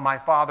of my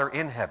Father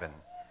in heaven.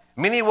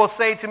 Many will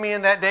say to me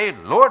in that day,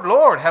 Lord,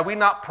 Lord, have we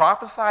not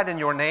prophesied in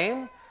your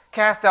name,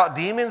 cast out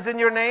demons in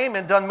your name,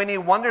 and done many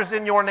wonders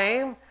in your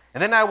name?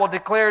 And then I will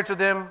declare to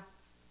them,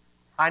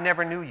 I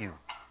never knew you.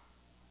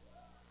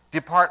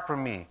 Depart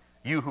from me,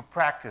 you who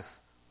practice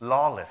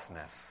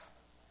lawlessness.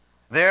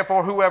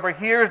 Therefore, whoever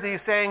hears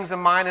these sayings of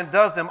mine and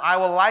does them, I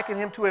will liken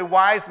him to a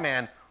wise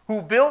man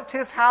who built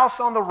his house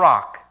on the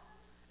rock.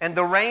 And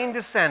the rain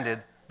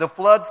descended, the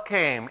floods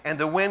came, and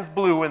the winds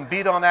blew and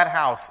beat on that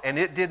house, and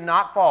it did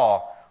not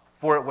fall,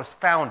 for it was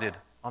founded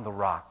on the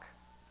rock.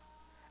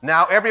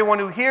 Now everyone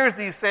who hears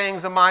these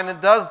sayings of mine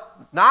and does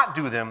not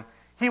do them,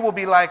 he will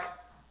be like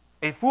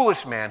a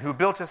foolish man who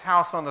built his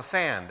house on the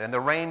sand, and the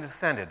rain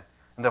descended,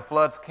 and the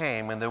floods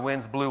came, and the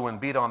winds blew and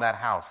beat on that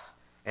house,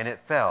 and it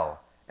fell,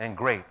 and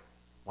great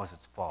was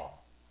its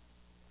fall.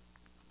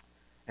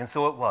 And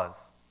so it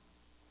was,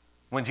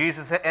 when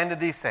Jesus had ended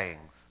these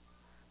sayings,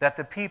 that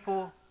the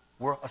people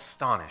were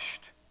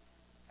astonished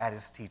at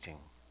his teaching.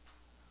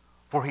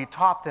 For he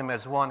taught them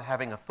as one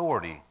having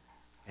authority,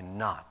 and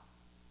not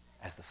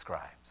as the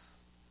scribes.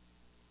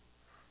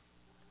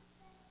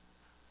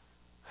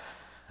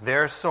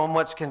 There's so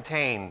much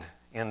contained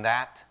in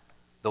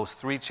those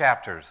 3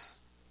 chapters.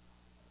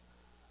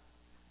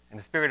 And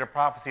the spirit of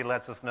prophecy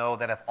lets us know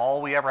that if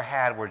all we ever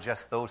had were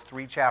just those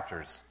 3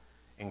 chapters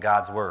in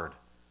God's Word,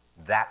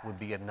 that would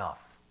be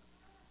enough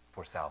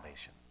for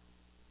salvation.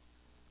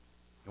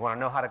 You want to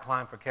know how to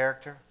climb for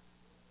character?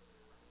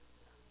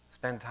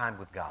 Spend time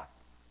with God.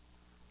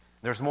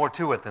 There's more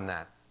to it than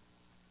that.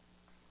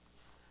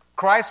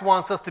 Christ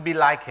wants us to be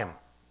like him.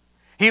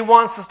 He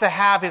wants us to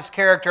have his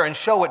character and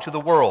show it to the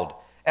world.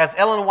 As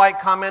Ellen White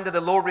commented,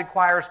 the Lord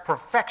requires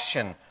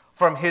perfection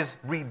from his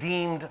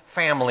redeemed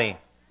family.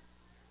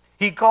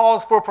 He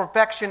calls for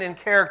perfection in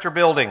character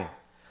building.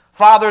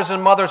 Fathers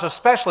and mothers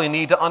especially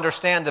need to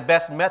understand the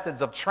best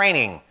methods of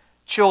training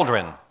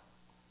children,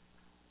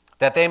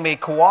 that they may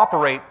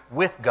cooperate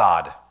with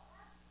God.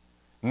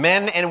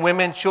 Men and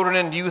women, children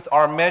and youth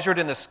are measured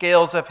in the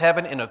scales of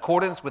heaven in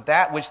accordance with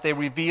that which they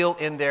reveal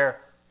in their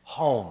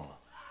home.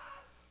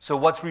 So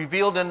what's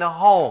revealed in the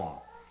home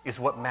is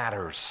what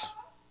matters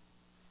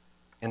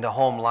in the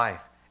home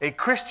life. A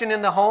Christian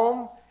in the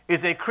home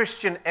is a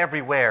Christian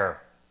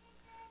everywhere.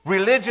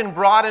 Religion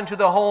brought into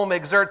the home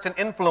exerts an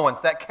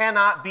influence that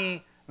cannot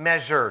be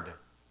measured.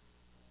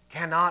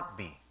 Cannot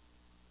be.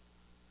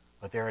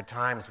 But there are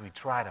times we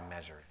try to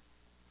measure it.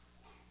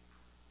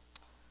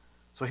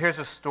 So here's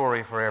a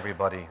story for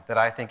everybody that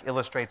I think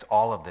illustrates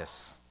all of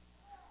this.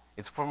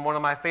 It's from one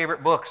of my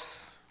favorite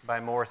books by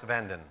Morris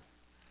Venden.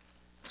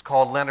 It's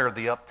called Leonard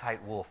the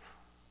Uptight Wolf.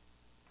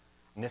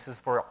 And this is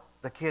for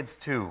the kids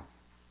too,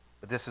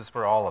 but this is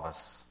for all of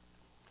us.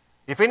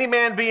 If any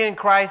man be in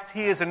Christ,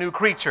 he is a new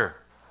creature.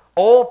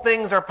 Old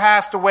things are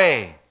passed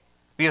away.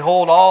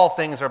 Behold, all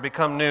things are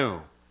become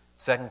new.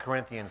 2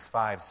 Corinthians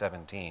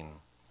 5:17.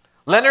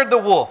 Leonard the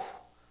wolf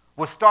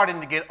was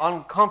starting to get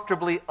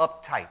uncomfortably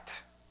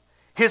uptight.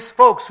 His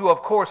folks, who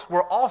of course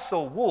were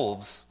also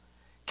wolves,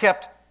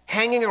 kept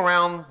hanging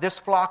around this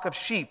flock of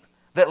sheep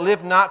that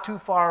lived not too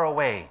far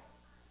away.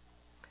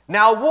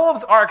 Now,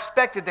 wolves are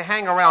expected to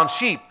hang around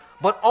sheep,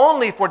 but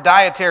only for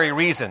dietary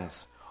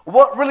reasons.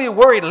 What really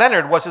worried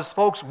Leonard was his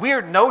folks'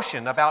 weird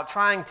notion about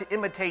trying to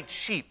imitate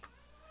sheep,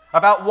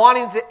 about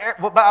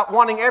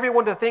wanting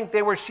everyone to think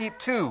they were sheep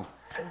too.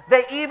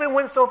 They even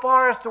went so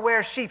far as to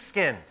wear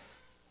sheepskins.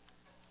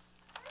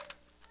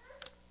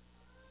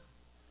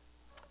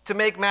 To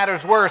make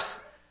matters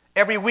worse,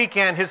 every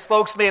weekend his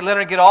folks made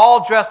Leonard get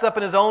all dressed up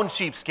in his own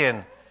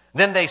sheepskin.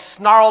 Then they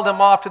snarled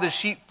him off to the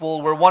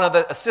sheepfold where one of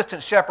the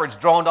assistant shepherds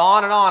droned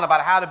on and on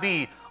about how to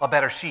be a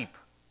better sheep.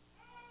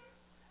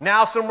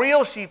 Now, some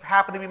real sheep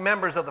happened to be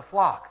members of the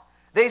flock.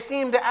 They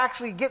seemed to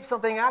actually get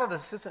something out of the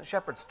assistant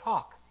shepherd's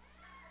talk.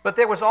 But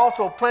there was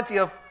also plenty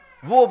of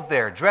wolves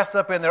there, dressed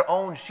up in their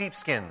own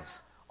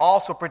sheepskins,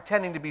 also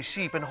pretending to be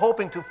sheep and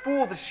hoping to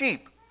fool the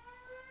sheep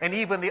and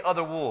even the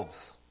other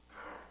wolves.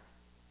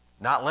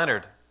 Not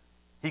Leonard.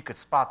 He could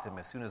spot them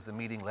as soon as the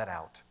meeting let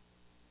out.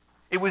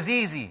 It was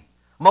easy.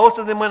 Most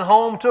of them went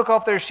home, took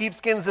off their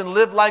sheepskins, and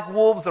lived like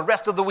wolves the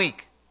rest of the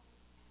week.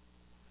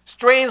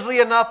 Strangely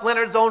enough,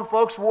 Leonard's own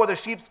folks wore the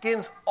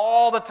sheepskins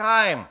all the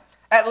time.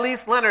 At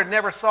least Leonard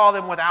never saw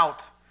them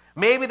without.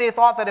 Maybe they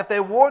thought that if they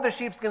wore the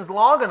sheepskins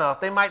long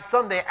enough, they might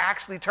someday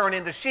actually turn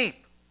into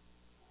sheep.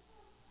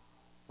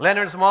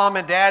 Leonard's mom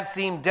and dad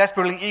seemed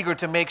desperately eager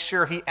to make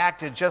sure he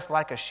acted just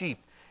like a sheep,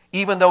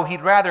 even though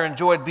he'd rather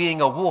enjoyed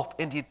being a wolf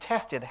and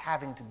detested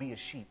having to be a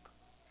sheep.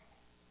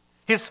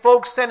 His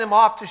folks sent him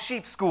off to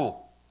sheep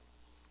school,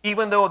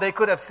 even though they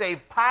could have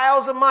saved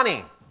piles of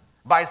money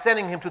by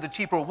sending him to the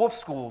cheaper wolf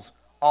schools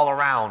all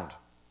around.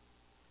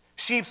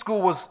 Sheep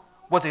school was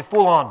a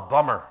full-on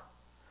bummer.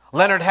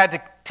 Leonard had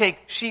to take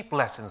sheep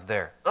lessons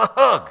there.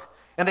 Ugh!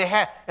 And they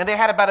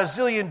had about a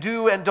zillion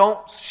do and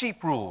don't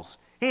sheep rules.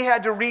 He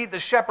had to read the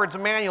shepherd's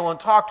manual and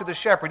talk to the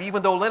shepherd,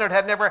 even though Leonard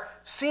had never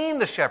seen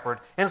the shepherd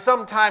and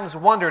sometimes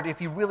wondered if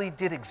he really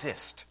did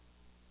exist.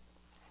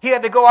 He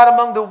had to go out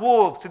among the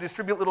wolves to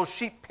distribute little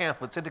sheep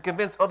pamphlets and to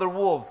convince other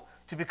wolves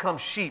to become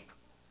sheep.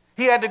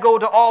 He had to go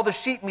to all the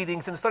sheep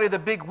meetings and study the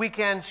big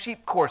weekend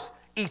sheep course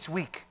each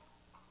week.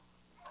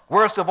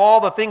 Worst of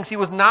all, the things he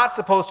was not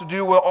supposed to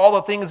do were all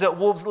the things that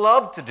wolves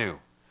love to do.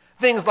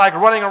 Things like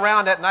running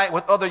around at night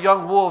with other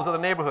young wolves in the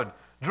neighborhood,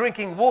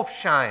 drinking wolf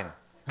shine,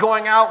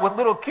 going out with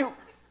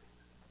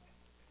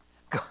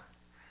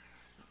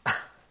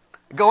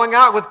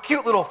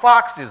cute little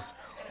foxes,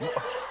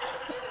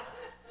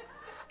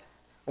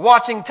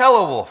 watching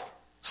Telewolf,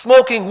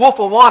 smoking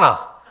Wolf-A-Wanna,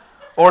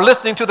 or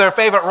listening to their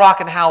favorite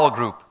rock and howl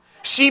group.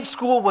 Sheep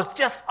school was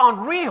just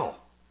unreal.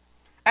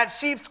 At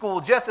sheep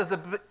school, just as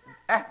the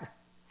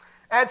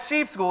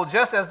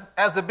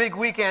big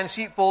weekend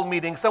sheepfold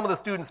meeting, some of the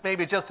students,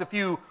 maybe just a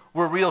few,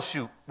 were real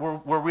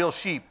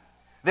sheep.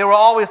 They were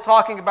always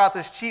talking about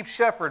this chief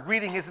shepherd,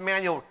 reading his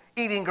manual,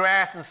 eating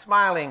grass and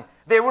smiling.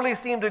 They really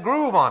seemed to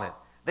groove on it.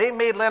 They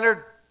made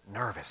Leonard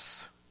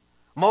nervous.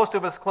 Most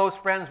of his close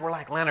friends were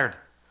like Leonard,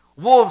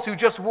 wolves who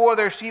just wore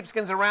their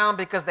sheepskins around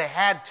because they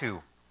had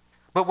to.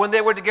 But when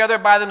they were together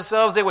by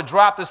themselves, they would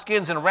drop the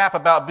skins and rap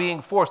about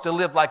being forced to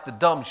live like the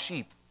dumb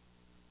sheep.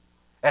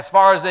 As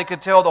far as they could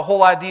tell, the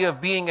whole idea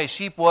of being a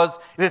sheep was,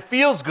 if it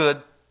feels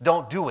good,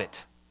 don't do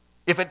it.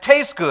 If it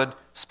tastes good,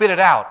 spit it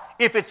out.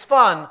 If it's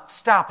fun,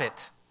 stop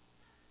it.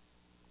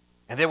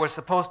 And they were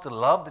supposed to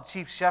love the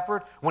chief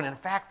shepherd when in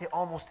fact they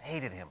almost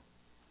hated him.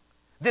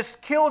 This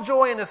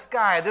killjoy in the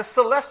sky, this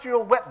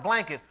celestial wet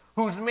blanket,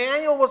 whose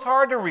manual was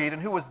hard to read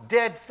and who was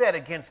dead set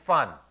against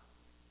fun.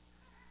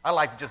 I'd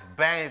like to just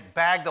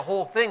bag the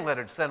whole thing,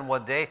 Leonard said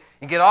one day,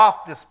 and get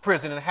off this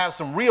prison and have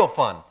some real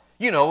fun.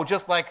 You know,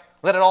 just like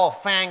let it all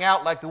fang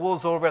out like the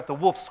wolves over at the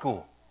wolf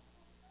school.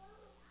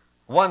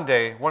 One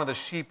day, one of the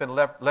sheep in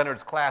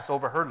Leonard's class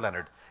overheard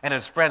Leonard and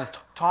his friends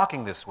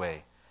talking this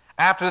way.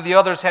 After the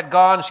others had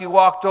gone, she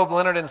walked over to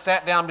Leonard and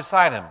sat down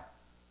beside him.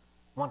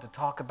 Want to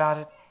talk about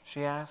it?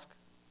 She asked.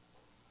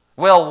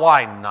 Well,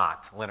 why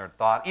not? Leonard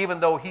thought, even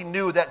though he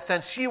knew that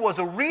since she was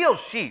a real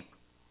sheep,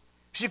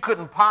 she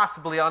couldn't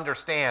possibly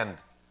understand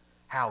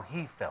how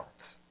he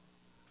felt.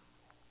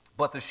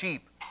 But the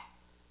sheep,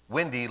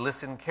 Wendy,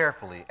 listened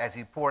carefully as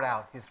he poured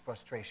out his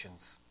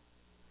frustrations.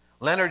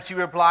 Leonard, she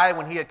replied,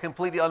 when he had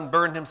completely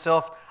unburned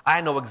himself,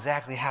 I know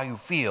exactly how you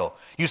feel.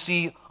 You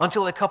see,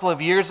 until a couple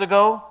of years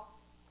ago,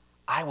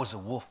 I was a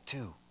wolf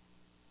too.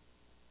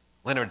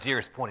 Leonard's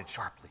ears pointed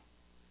sharply.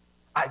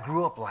 I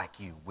grew up like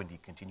you, Wendy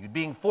continued,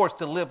 being forced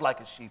to live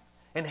like a sheep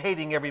and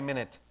hating every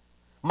minute.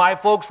 My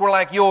folks were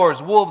like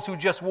yours, wolves who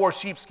just wore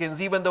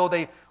sheepskins, even though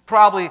they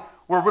probably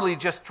were really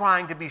just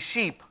trying to be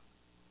sheep.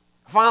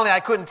 Finally, I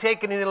couldn't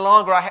take it any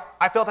longer.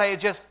 I felt I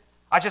just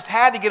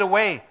had to get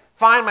away,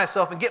 find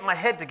myself, and get my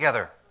head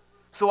together.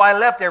 So I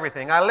left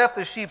everything. I left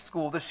the sheep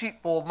school, the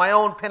sheepfold, my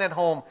own pen at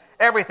home,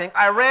 everything.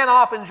 I ran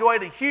off and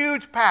joined a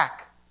huge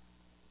pack,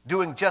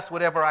 doing just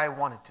whatever I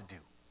wanted to do.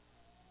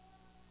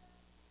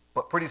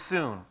 But pretty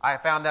soon, I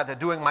found out that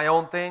doing my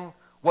own thing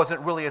wasn't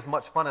really as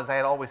much fun as I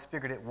had always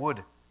figured it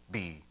would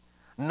be.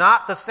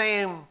 Not that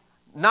some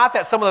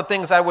of the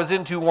things I was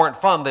into weren't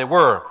fun, they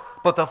were,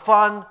 but the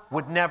fun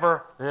would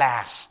never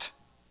last.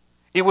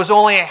 It was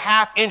only a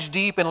half-inch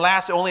deep and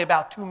lasted only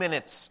about 2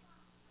 minutes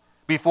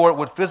before it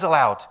would fizzle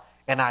out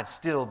and I'd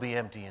still be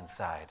empty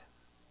inside.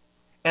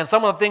 And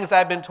some of the things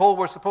I'd been told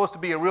were supposed to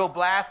be a real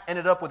blast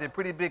ended up with a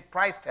pretty big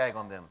price tag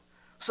on them.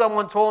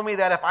 Someone told me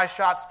that if I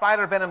shot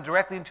spider venom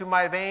directly into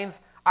my veins,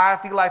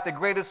 I'd feel like the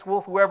greatest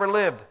wolf who ever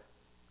lived.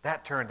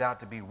 That turned out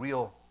to be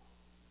real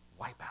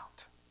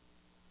wipeout.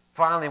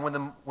 Finally,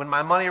 when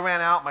my money ran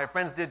out, my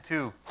friends did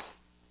too.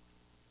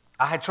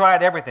 I had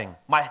tried everything.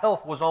 My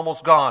health was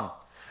almost gone.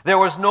 There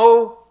was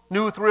no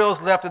new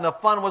thrills left and the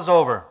fun was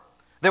over.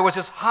 There was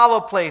this hollow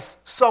place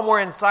somewhere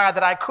inside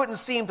that I couldn't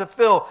seem to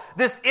fill,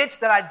 this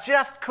itch that I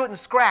just couldn't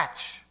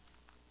scratch.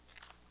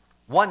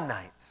 One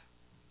night,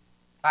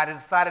 I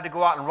decided to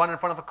go out and run in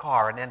front of a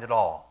car and end it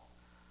all.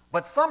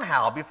 But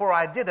somehow, before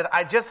I did it,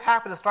 I just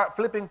happened to start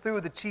flipping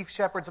through the Chief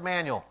Shepherd's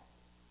manual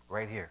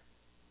right here.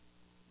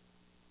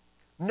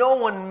 No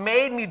one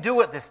made me do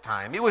it this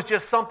time. It was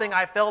just something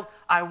I felt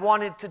I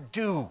wanted to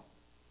do.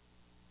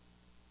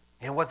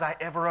 And was I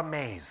ever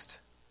amazed?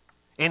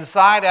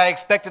 Inside, I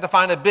expected to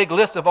find a big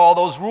list of all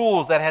those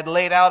rules that had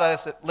laid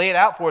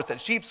out for us at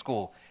sheep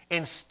school.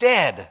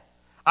 Instead,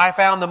 I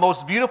found the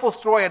most beautiful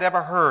story I'd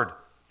ever heard.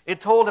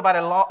 It told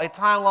about a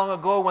time long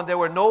ago when there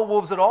were no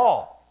wolves at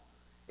all,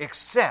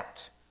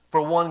 except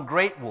for one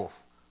great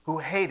wolf who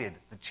hated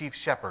the chief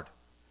shepherd.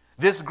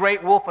 This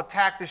great wolf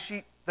attacked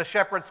the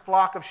shepherd's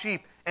flock of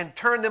sheep and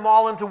turned them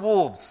all into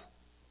wolves.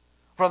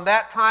 From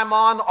that time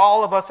on,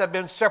 all of us have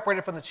been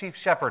separated from the chief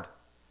shepherd.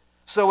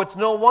 So it's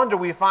no wonder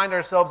we find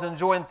ourselves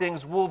enjoying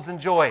things wolves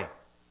enjoy.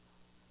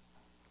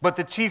 But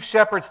the chief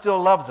shepherd still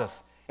loves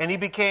us, and he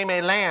became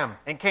a lamb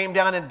and came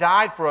down and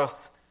died for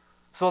us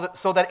so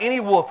that any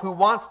wolf who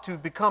wants to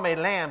become a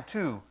lamb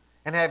too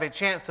and have a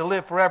chance to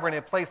live forever in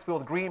a place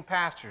filled with green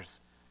pastures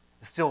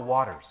and still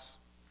waters.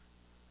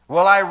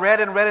 Well, I read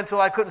and read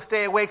until I couldn't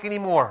stay awake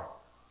anymore,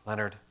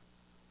 Leonard.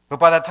 But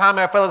by the time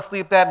I fell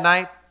asleep that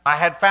night, I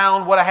had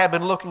found what I had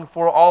been looking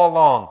for all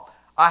along.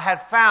 I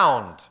had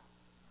found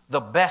the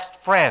best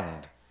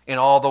friend in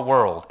all the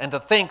world. And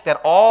to think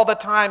that all the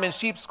time in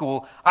sheep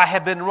school, I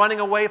had been running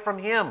away from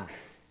him.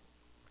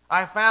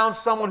 I found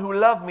someone who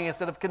loved me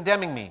instead of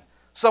condemning me.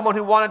 Someone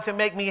who wanted to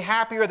make me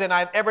happier than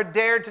I'd ever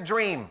dared to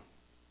dream.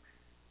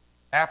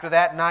 After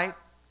that night,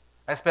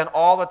 I spent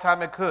all the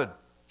time I could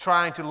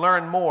trying to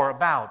learn more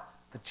about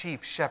the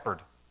chief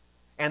shepherd.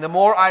 And the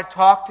more I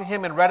talked to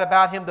him and read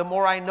about him, the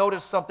more I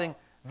noticed something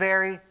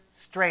very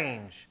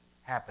strange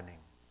happening.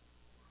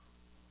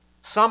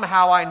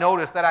 Somehow I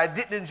noticed that I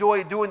didn't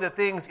enjoy doing the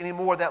things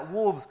anymore that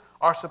wolves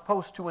are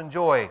supposed to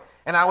enjoy.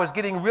 And I was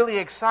getting really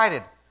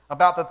excited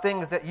about the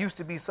things that used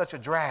to be such a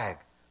drag,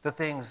 the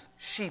things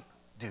sheep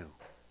do.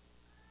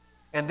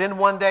 And then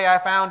one day I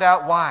found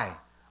out why.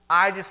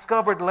 I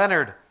discovered,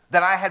 Leonard,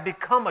 that I had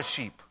become a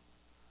sheep.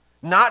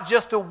 Not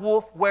just a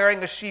wolf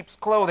wearing a sheep's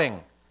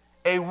clothing.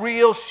 A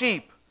real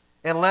sheep.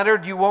 And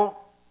Leonard, you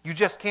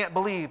just can't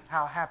believe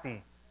how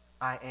happy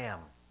I am.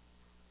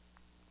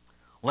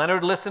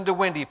 Leonard listened to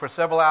Wendy for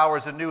several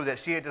hours and knew that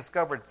she had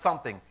discovered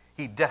something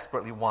he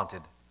desperately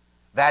wanted.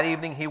 That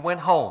evening he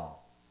went home,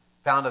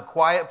 found a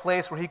quiet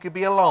place where he could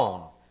be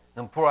alone,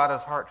 and pour out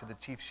his heart to the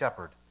chief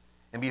shepherd.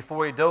 And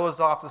before he dozed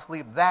off to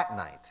sleep that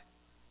night,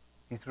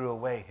 he threw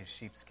away his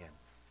sheepskin.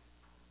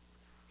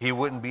 He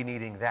wouldn't be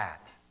needing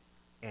that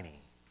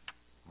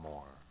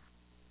anymore.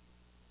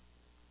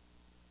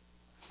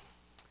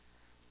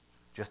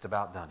 Just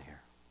about done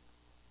here.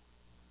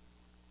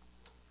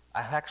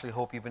 I actually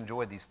hope you've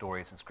enjoyed these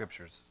stories and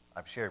scriptures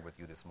I've shared with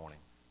you this morning,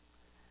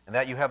 and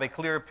that you have a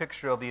clearer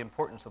picture of the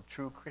importance of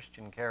true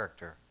Christian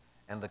character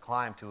and the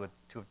climb to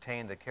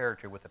obtain the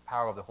character with the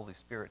power of the Holy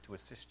Spirit to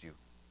assist you.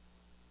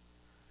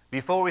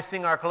 Before we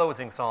sing our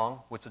closing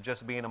song, which will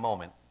just be in a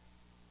moment,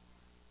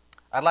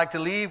 I'd like to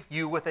leave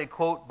you with a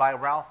quote by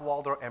Ralph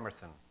Waldo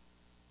Emerson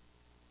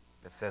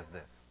that says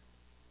this: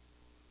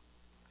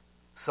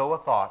 "Sow a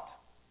thought,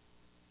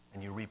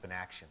 and you reap an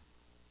action.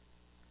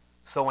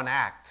 Sow an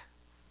act,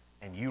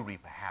 and you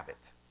reap a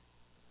habit.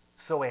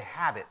 Sow a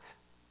habit,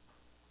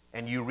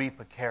 and you reap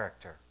a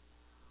character.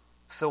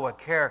 Sow a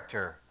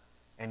character,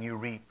 and you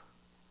reap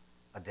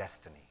a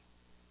destiny."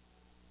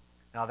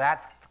 Now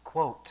that's the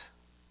quote.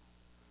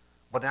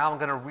 But now I'm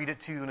going to read it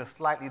to you in a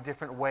slightly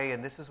different way,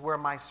 and this is where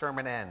my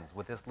sermon ends,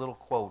 with this little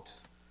quote.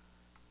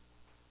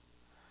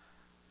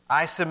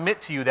 "I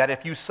submit to you that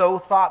if you sow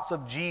thoughts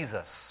of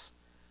Jesus,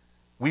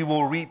 we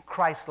will reap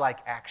Christ-like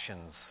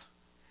actions.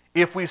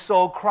 If we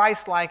sow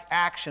Christ-like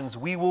actions,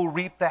 we will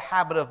reap the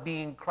habit of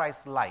being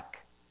Christ-like.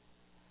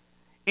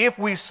 If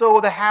we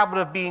sow the habit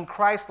of being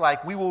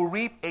Christ-like, we will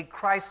reap a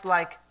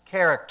Christ-like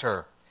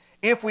character.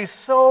 If we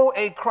sow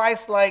a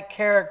Christ-like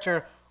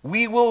character,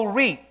 we will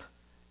reap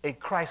a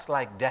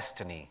Christ-like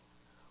destiny,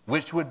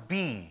 which would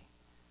be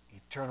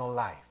eternal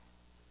life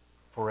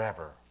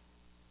forever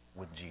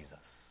with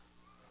Jesus."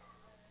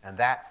 And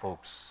that,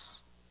 folks,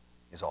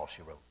 is all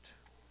she wrote.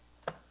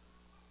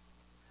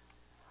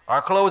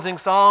 Our closing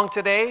song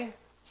today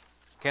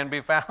can be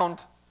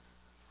found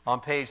on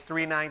page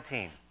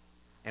 319.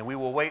 And we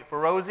will wait for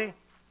Rosie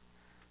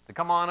to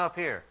come on up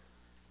here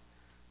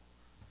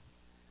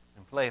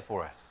and play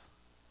for us.